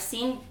year. No, I've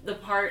seen the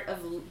part of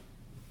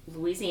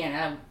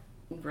Louisiana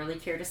I really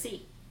care to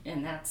see,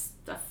 and that's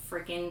the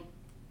freaking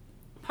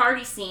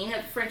party scene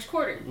at French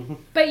Quarter.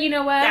 But you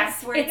know what?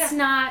 That's where to it's go.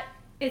 not.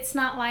 It's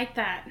not like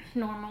that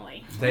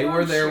normally. They Oh,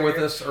 were I'm there sure. with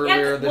us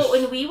earlier this. well,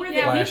 when we were there,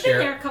 Yeah. we've last been year.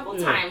 there a couple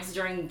Yeah. times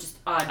during just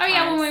odd times. Oh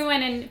yeah, when we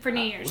went in for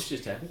New Which Year's.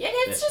 just happened. Yeah,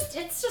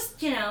 it's just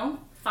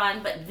fun,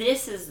 but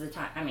this is the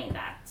time. I mean,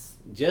 that's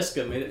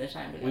Jessica made the it.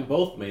 time to go. We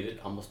both made it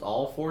almost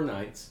all 4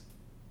 nights.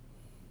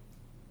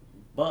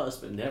 But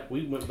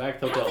we went back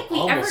to I the don't hotel think we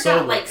almost ever sober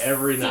got like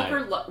every super.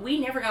 night. We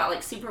never got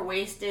like super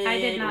wasted. I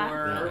did not.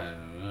 Or...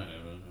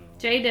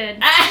 Jay did.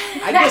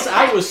 I guess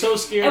I was so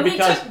scared And we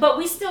because but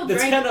we still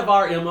that's drank. kind of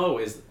our MO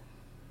is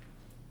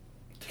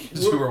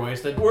Super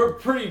wasted. we're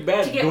pretty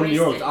bad To at get going to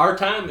New wasted. Orleans. Our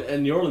time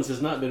in New Orleans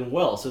has not been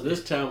well. So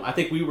this time I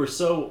think we were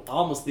so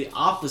almost the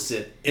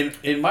opposite.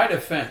 In my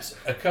defense,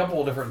 a couple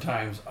of different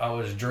times I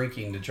was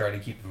drinking to try to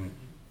keep them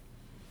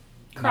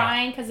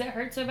Crying because it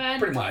hurt so bad.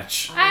 pretty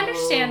much. I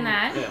understand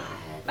that. Yeah.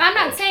 I'm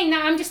not saying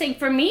that. I'm just saying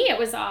for me it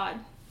was odd.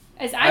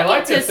 As I I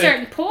like get to to a think-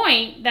 certain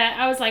point that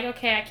I was like,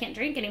 okay, I can't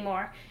drink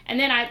anymore, and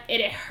then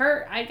it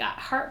hurt. I got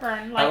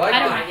heartburn. Like like I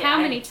don't that. know how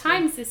Yeah, many I-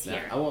 times this Yeah,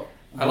 year.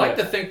 I like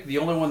to think the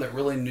only one that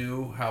really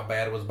knew how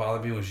bad it was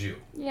bothering me was you.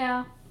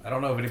 Yeah. I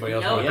don't know if anybody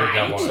else No, wanted to pick I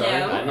that one. didn't know.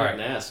 I didn't Alright.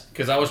 ask.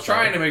 Because I was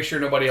trying to make sure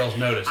nobody else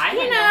noticed. I You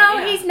had no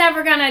know, idea. he's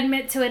never gonna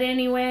admit to it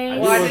anyway.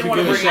 Well, I do didn't want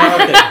to wanna give a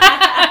bring shout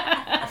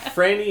out to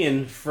Franny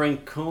and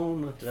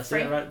Francone. Did I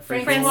say that right?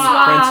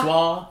 Francois.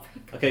 Francois.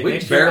 Okay, we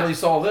next year, barely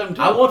saw them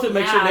too. I want to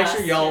make sure Yeah, next year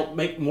that's y'all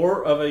make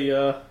more of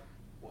a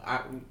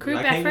Group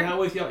like hanging effort? out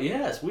with y'all.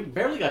 Yes, we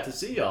barely got to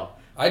see y'all.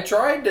 I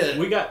tried to.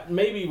 We got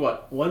maybe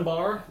one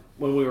bar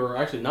when we were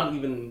actually not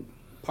even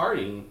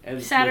partying.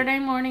 And Saturday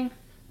morning.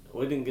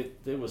 we didn't get.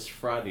 It was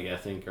Friday, I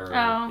think, or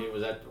Oh. it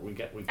was at we I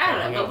hung don't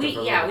out know, but with her for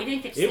a little we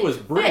didn't get to It see was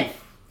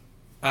brief.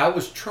 I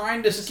was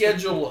trying to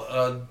schedule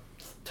a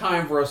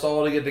time for us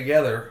all to get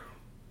together.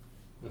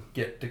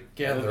 Okay. Meet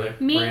and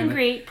Brandon.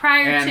 greet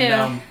prior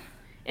And, to.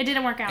 It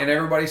didn't work out. and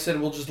everybody said,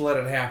 "We'll just let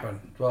it happen."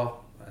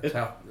 Well, that's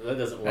how. That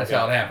doesn't work That's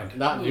out. how it happened.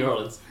 Not in New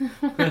Orleans.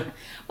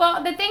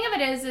 Well, the thing of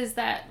it is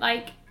that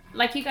like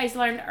like you guys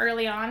learned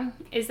early on,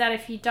 is that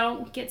if you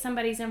don't get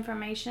somebody's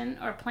information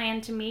or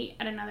plan to meet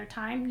at another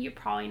time, you're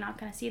probably not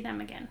going to see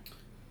them again.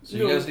 So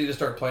you guys need to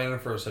start planning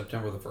for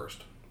September the 1st.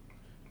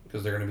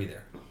 Because they're going to be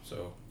there.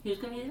 So Who's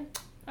going to be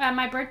there?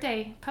 My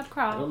birthday, pub I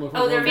crawl. don't know if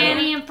Oh, we're they're going down.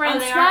 Fanny and Francois.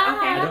 they are?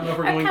 Okay. I don't know if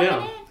we're going coming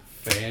down. in.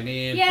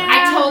 Fanny and Yeah.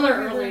 I told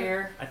her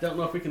earlier. I don't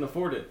know if we can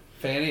afford it.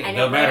 Fanny, I it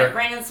know doesn't matter.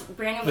 Brandon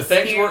The was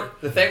thing scared.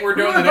 we're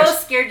We doing were the both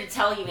next. scared to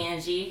tell you,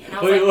 Angie. And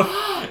I Wait, was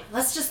what? like,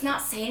 let's just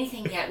not say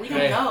anything yet. We don't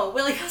Hey. know.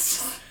 Willie,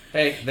 let's just...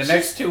 Hey, the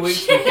next 2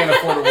 weeks we can't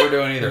afford what we're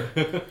doing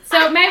either.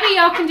 So maybe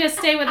y'all can just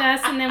stay with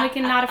us and then we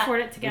can not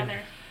afford it together.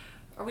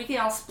 Or we can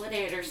all split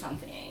it or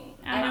something.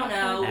 I I'm don't not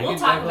know. for that. We'll We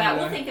talk can about it.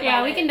 We'll definitely think do about it.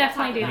 Yeah, we can We'll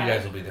definitely talk do You about that.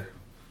 guys will be there.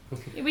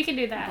 We can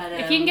do that. But,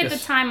 If you can get the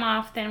Yes. time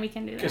off, then we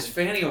can do Because that.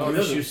 Fanny will Oh,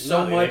 miss there's you so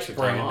not any much, extra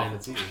time off. Brandon.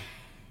 It's easy.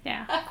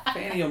 Yeah,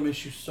 Fanny will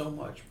miss you so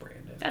much,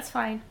 Brandon. that's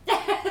fine.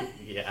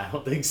 Yeah, I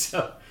don't think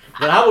so.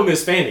 But I will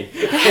miss Fanny.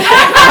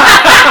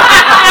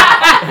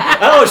 I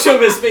don't know if she'll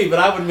miss me, but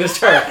I would miss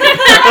her.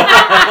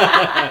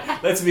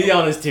 Let's be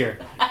honest here.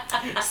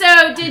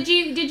 So did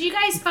you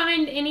guys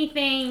find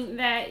anything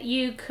that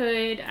you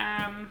could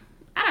I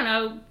don't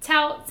know,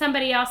 tell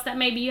somebody else that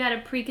maybe you had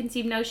a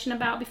preconceived notion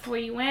about before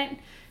you went,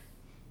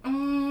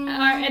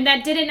 and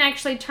that didn't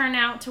actually turn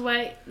out to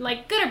what,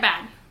 like, good or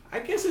bad? I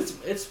guess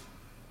it's.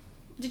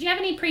 Did you have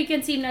any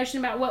preconceived notion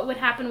about what would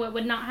happen, what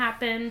would not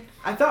happen?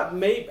 I thought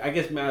I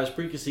guess I was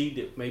preconceived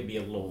it may be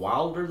a little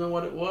wilder than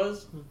what it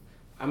was.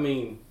 I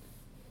mean,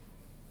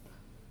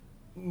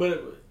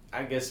 but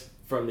I guess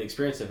from the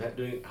experience of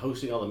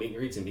hosting all the meet and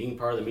greets and being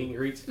part of the meet and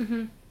greets,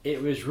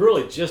 it was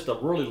really just a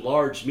really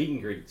large meet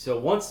and greet. So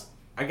once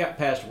I got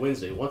past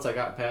Wednesday, once I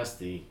got past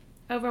the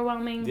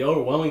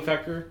overwhelming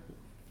factor,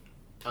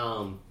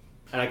 and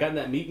I got in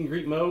that meet and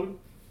greet mode,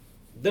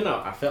 then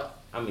I felt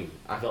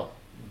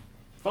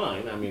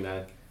fine. I mean,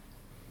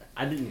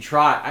 I didn't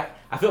try.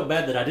 I felt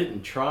bad that I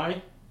didn't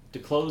try to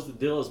close the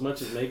deal as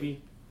much as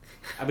maybe.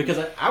 Because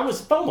I was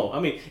FOMO.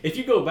 I mean, if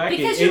you go back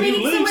Because and you're you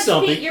meeting so leave much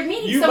something, you're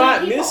meeting you so might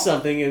many people. miss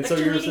something, and But so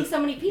you're you're meeting just, so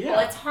many people.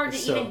 yeah. It's hard to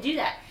So- even do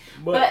that.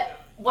 But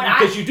what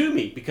because you do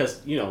meet,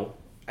 because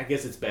I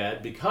guess it's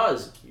bad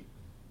because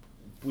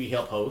we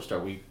help host or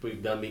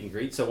we've done meet and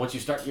greet. So once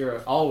you start,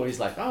 you're always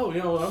like, oh,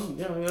 I'm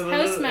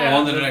Host mode.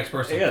 On to the next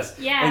person. Yes,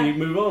 Yeah. and you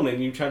move on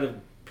and you try to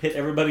pit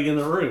everybody in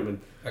the room and.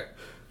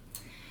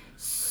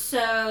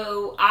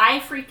 So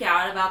I freak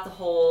out about the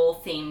whole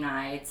theme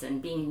nights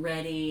and being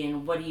ready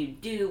and what do you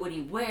do, what do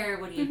you wear,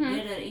 what do you do,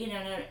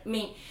 I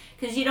mean,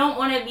 because you don't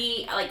want to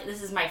be like,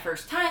 this is my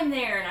first time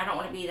there and I don't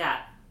want to be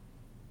that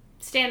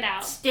Stand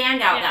out.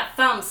 that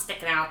thumb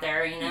sticking out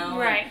there,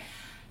 Right.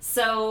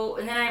 So,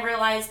 and then I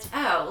realized,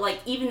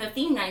 even the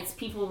theme nights,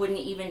 people wouldn't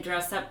even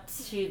dress up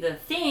to the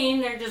theme.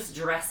 They're just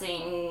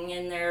dressing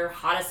in their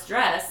hottest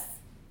dress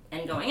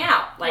and going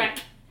out. Right.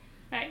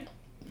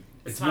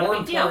 It's not a more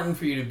big deal. important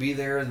for you to be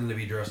there than to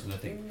be dressed in the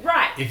theme.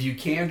 Right. If you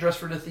can dress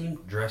for the theme,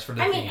 dress for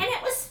the I theme. mean, and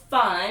it was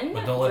fun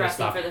But don't let it dressing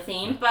stop for you. the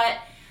theme, but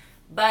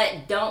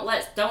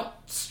don't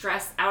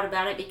stress out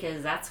about it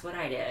because that's what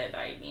I did.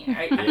 I mean,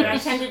 I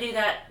Yes. tend to do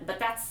that, but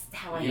that's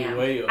how I You're am.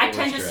 way I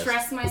tend to overstressed.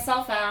 stress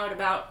myself out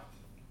about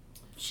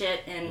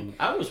shit and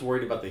I was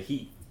worried about the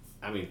heat.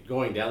 I mean,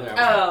 going down there.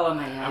 oh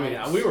my god. I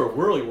mean, we were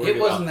really worried.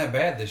 it wasn't that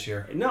bad this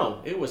year.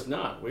 No, it was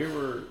not. We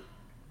were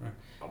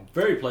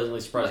very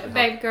pleasantly surprised. at how-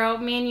 Babe girl,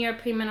 me and you are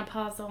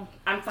premenopausal.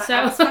 I was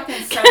So-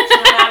 fucking soaked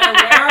no matter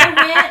where I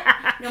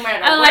went, no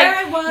matter I'm where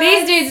like, I was.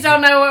 these dudes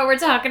don't know what we're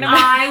talking about.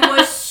 I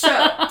was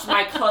soaked.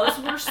 My clothes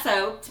were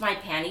soaked. My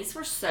panties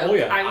were soaked. Oh,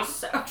 yeah. I was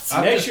soaked.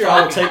 I'm Next just year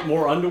I'll talking. take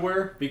more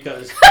underwear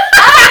because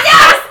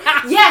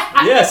Yes.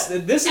 yes,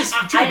 this is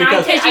true I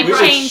because take we would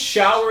change.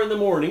 shower in the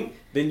morning,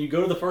 then you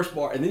go to the first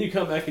bar, and then you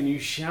come back and you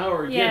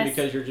shower again Yes.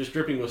 because you're just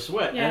dripping with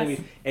sweat. Yes. And, I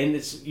mean, and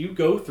it's you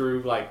go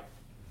through like,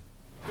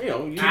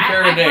 you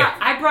pair a day.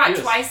 I brought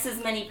Yes. twice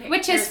as many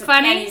Which pairs is of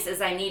funny. panties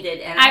as I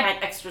needed, and I I-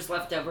 had extras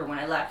left over when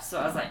I left. So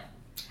I was like,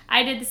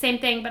 I did the same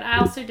thing, but I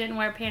also didn't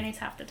wear panties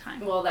half the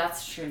time. well,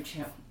 that's true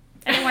too.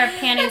 I didn't wear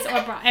panties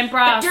or But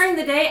bras. during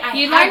the day, I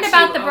You had learned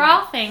about to, the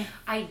bra thing.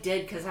 I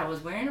did because I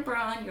was wearing a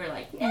bra, and you were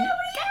like, no, Take it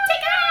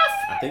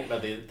I think by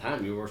the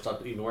time you were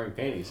stopped even wearing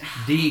panties.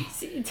 Dee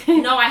off.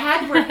 no, I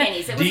had to wear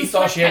panties. It was Dee a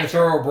thought she had to sweatpants.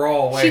 throw her bra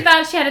away. She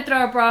thought she had to throw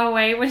her bra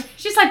away. When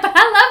she's like, but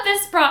I love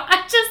this bra.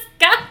 I just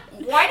got.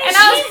 Why did And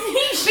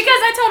she? because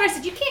I told her, I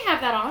said, you can't have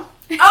that on.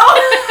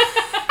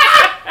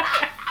 Oh.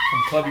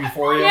 From Club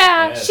Euphoria.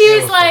 Yeah, Yes, she it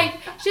was was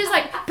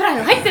like, but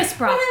I like this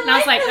bra. But I And I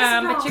was like like, this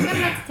but bra. you're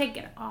gonna have to take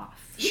it off.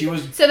 She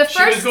was. So the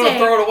she was first going to day-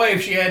 throw it away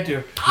if she had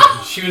to.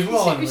 She was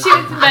willing.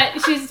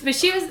 But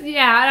she was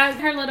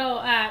her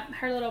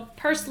little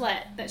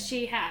purselet that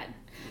she had,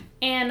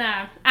 and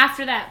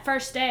after that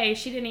first day,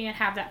 she didn't even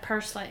have that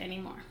purselet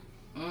anymore.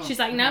 She's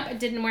like, nope, I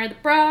didn't wear the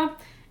bra.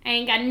 I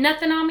ain't got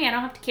nothing on me. I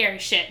don't have to carry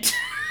shit.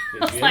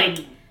 I was you like,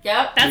 ever-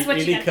 Yep. that's what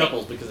you you need gotta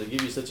couples because they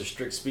give you such a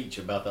strict speech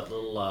about that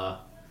little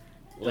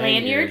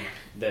Lanyard?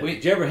 That, Wait.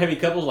 did you ever have any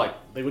couples like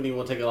they wouldn't even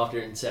want to take it off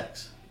during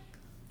sex?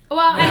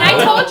 Well, and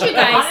I told you A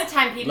lot guys. of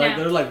time people, Like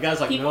they're like guys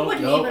like People no,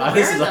 wouldn't no, even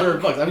this wear is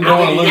them. $100. I'm You don't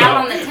wanna not lose getting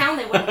out them. on the town,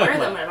 they wouldn't wear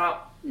them at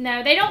all.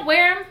 No, they don't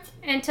wear them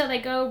until they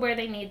go where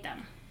they need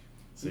them.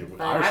 See, But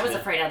I was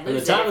afraid I'd From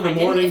lose the time it. of the If I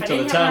didn't- morning if I till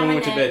the didn't have time we my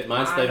went to neck, bed, mine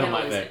I'm stayed on gonna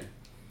my lose neck. it.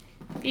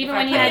 Even If when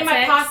I you put it had in my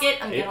sex. pocket,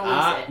 I'm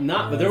gonna lose it.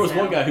 Not, but there was So-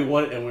 one guy who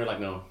wanted it, and we were like,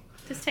 no,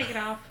 Just take it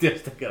off.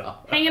 just take it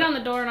off. Hang it on the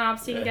doorknob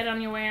so you can get it on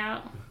your way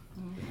out.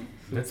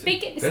 That's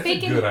Speaking- that's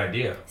speaking- a good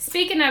idea.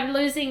 Speaking of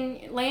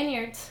losing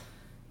lanyards,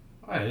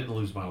 I didn't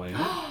lose my lanyard.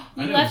 I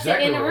You knew left it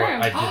exactly in the where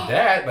room. I did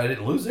that, but I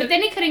didn't lose but it.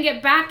 then he couldn't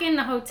get back in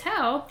the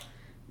hotel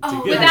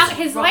Oh, get without his-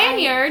 his right,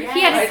 lanyard. He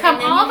had yes. to come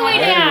And then all the way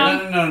you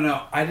had- down.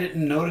 No. I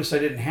didn't notice I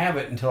didn't have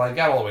it until I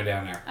got all the way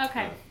down there.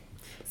 Okay.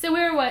 So we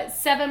were, what,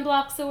 7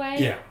 blocks away?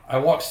 Yeah, I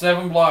walked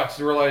 7 blocks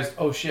and realized,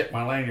 oh shit,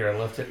 my lanyard, I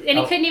left it. And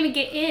he out. couldn't even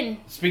get in.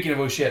 Speaking of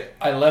oh shit,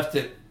 I left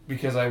it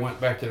because I went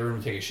back to the room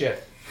to take a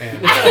shit. And,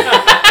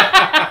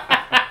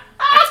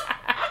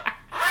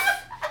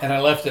 and I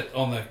left it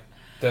on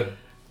the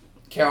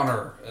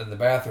counter in the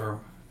bathroom.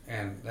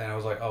 And then I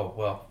was like, oh,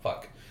 well,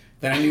 fuck.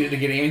 Then I needed to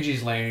get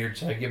Angie's lanyard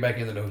so I could get back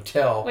into the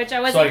hotel. Which I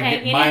wasn't so I could paying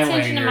get any my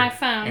attention to my lanyard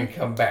phone. and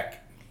come back.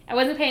 I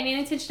wasn't paying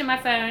any attention to my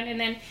phone, and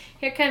then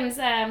here comes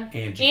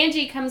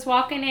Angie comes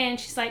walking in.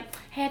 She's like,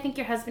 "Hey, I think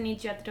your husband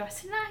needs you at the door." I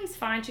said, "No, he's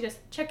fine." She goes,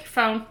 "Check your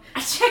phone."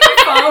 I checked your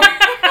phone.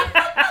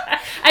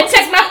 I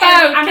checked my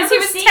phone I because he remember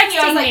was seeing you, I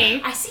texting was like,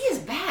 me. I see his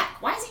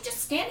back. Why is he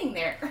just standing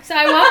there? So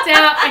I walked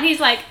out, and he's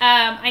like,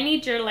 "I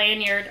need your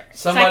lanyard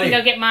so I Somebody- can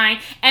go get mine."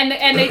 And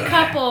the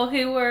couple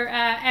who were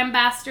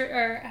ambassador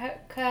or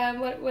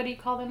what do you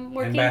call them?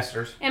 Working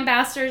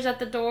ambassadors at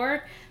the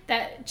door.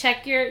 That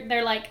check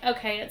they're like,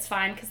 okay, it's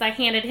fine, because I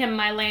handed him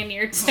my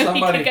lanyard so he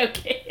could go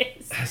get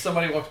his.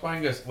 Somebody walks by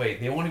and goes, wait,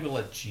 they won't even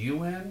let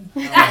you in?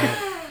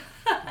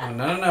 I'm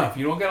like, no. If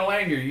you don't get a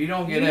lanyard, you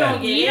don't get in.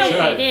 You don't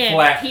get in.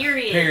 Flat.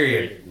 Period.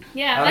 Period.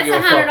 Yeah, I that's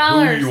don't give a fuck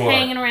 $100 who you are.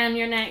 hanging around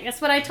your neck.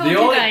 That's what I told The you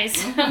only- guys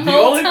the The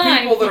whole only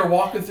time. people that are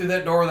walking through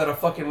that door without a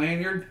fucking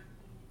lanyard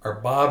are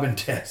Bob and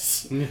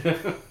Tess.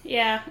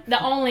 Yeah,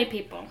 the only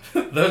people.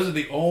 Those are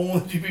the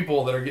only 2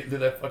 people that are getting through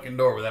that fucking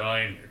door without a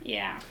lanyard.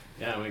 Yeah.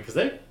 Yeah, I mean, because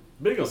they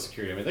big on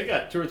security. I mean, they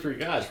got 2 or 3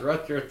 guys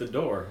right there at the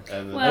door,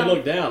 and Well- they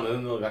look down, and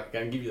then they'll like,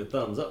 kind of give you the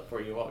thumbs up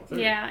before you walk through.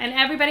 Yeah, and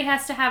everybody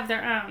has to have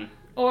their own.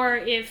 Or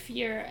if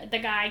you're the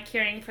guy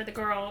caring for the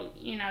girl,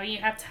 you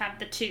have to have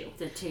the 2.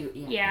 The 2,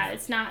 yeah. Yeah,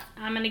 it's not,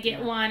 I'm going to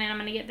get one and I'm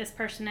going to get this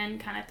person in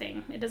kind of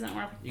thing. It doesn't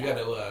work. You got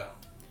to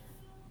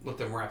let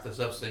them wrap this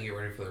up so they can get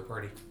ready for their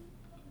party.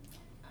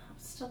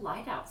 It's still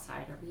light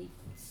outside. Are we?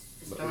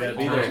 But we gotta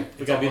be there.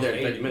 We gotta be there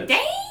in 30 minutes.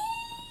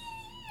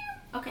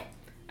 Damn. Okay.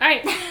 All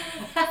right.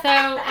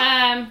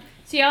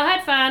 So y'all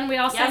had fun. We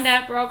all signed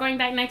Yes. up. We're all going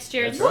back next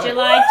year. That's It's right.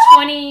 July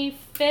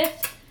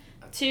 25th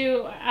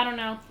to, I don't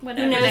know,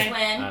 whatever Who knows day.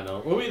 when? I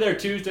know. We'll be there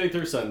Tuesday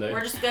through Sunday.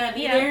 We're just gonna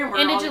be Yeah, there. And we're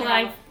end of all July.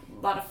 gonna have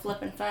a lot of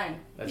flipping fun.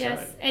 That's Yes,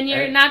 right. and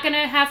you're not going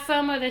to have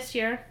FOMO this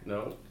year.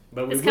 No,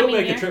 but we It's will coming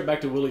make here. a trip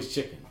back to Willie's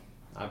Chicken.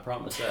 I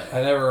promise that.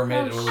 I never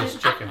made it Oh, with this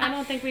shit. chicken. I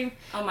don't think we...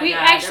 Oh my We god.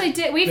 actually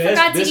did. We Best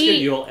forgot to biscuit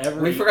eat. you'll ever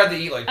We eat. forgot to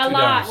eat like A 2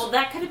 lot. Well,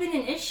 that could have been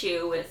an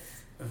issue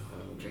with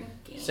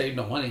drinking. Saved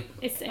no money.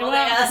 Well,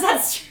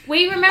 that's true.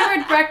 We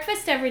remembered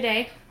breakfast every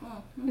day. I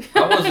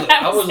was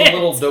That was a it.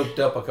 little doped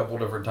up a couple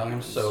different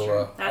times,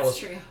 so That's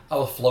true. I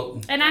was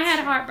floating. And I had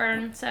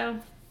heartburn, so...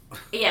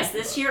 Yes,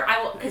 this year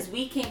I will, because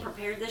we came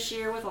prepared this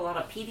year with a lot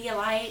of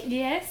Pedialyte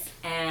Yes.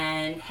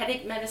 and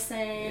headache medicine,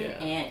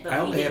 I but we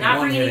only did had not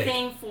one bring headache.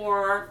 anything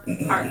for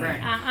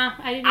heartburn.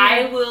 I didn't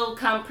I either. will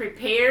come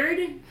prepared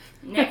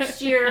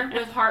next year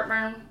with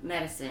heartburn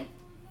medicine.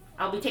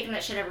 I'll be taking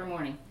that shit every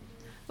morning.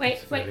 Wait.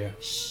 That's a good idea.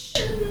 Shh.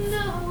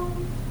 No,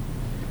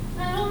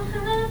 I don't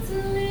have to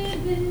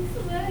live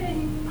this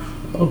way.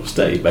 Oh,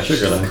 Stay by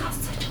Sugarland. Got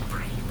such a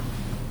pretty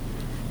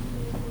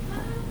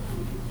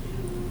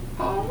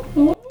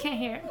Can't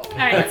hear it. All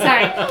right,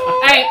 sorry.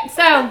 All right,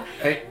 so...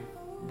 Hey,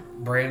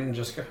 Brandon,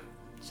 Jessica,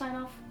 Sign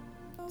off.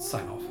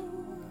 sign off.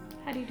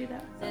 How do you do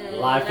that?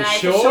 Life is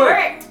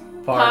short.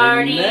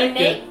 Party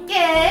naked.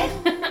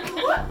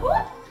 Whoop,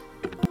 whoop.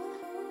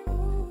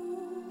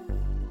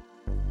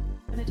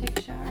 Gonna take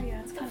a shower?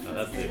 Yeah, it's kind of... No,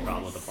 that's the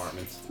problem with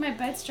apartments. It's my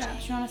bed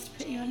straps. You want us to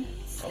put you in?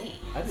 Oh,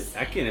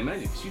 I can't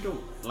imagine because you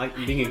don't like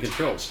being in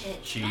control.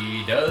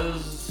 She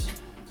does.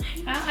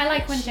 I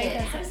like when Jay Shit,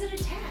 does how it. does it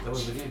attach? That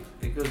was the game.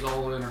 It goes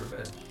all the way under the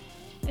bed.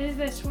 Is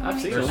this one?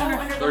 I've seen There's- Oh, them.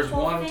 under the There's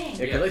whole one- thing.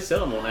 Yeah, because they sell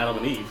them on Adam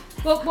and Eve.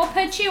 We'll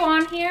put you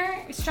on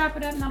here, strap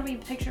it up, and that'll be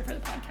the picture for the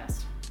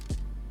podcast.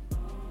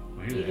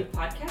 We Do do you do that.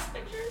 podcast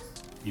pictures?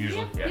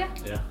 Usually, yeah.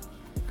 Yeah.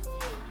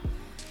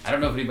 I don't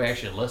know if anybody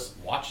actually looks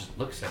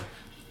at it.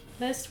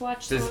 List,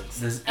 watch, Does, looks.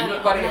 does Oh,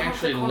 anybody I have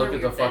actually the corner look of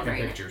at your the bed fucking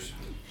right now. pictures?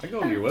 I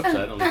go on your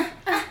website.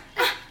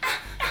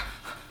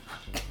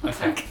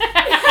 Okay.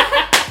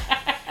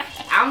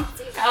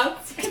 Ouncy,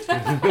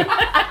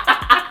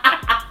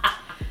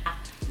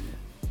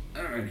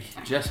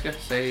 Alrighty. Jessica,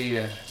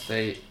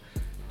 say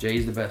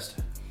Jay's the best.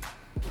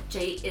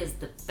 Jay is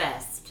the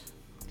best.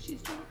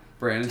 She's drunk.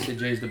 Brandon, say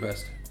Jay's the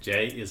best.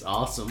 Jay is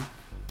awesome.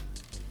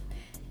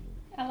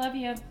 I love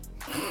you.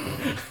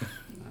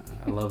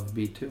 I love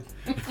beat too.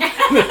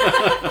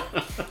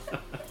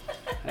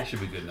 That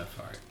should be good enough.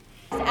 All right.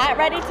 At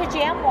Ready to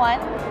Jam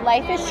 1,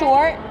 life is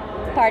short,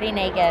 party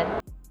naked.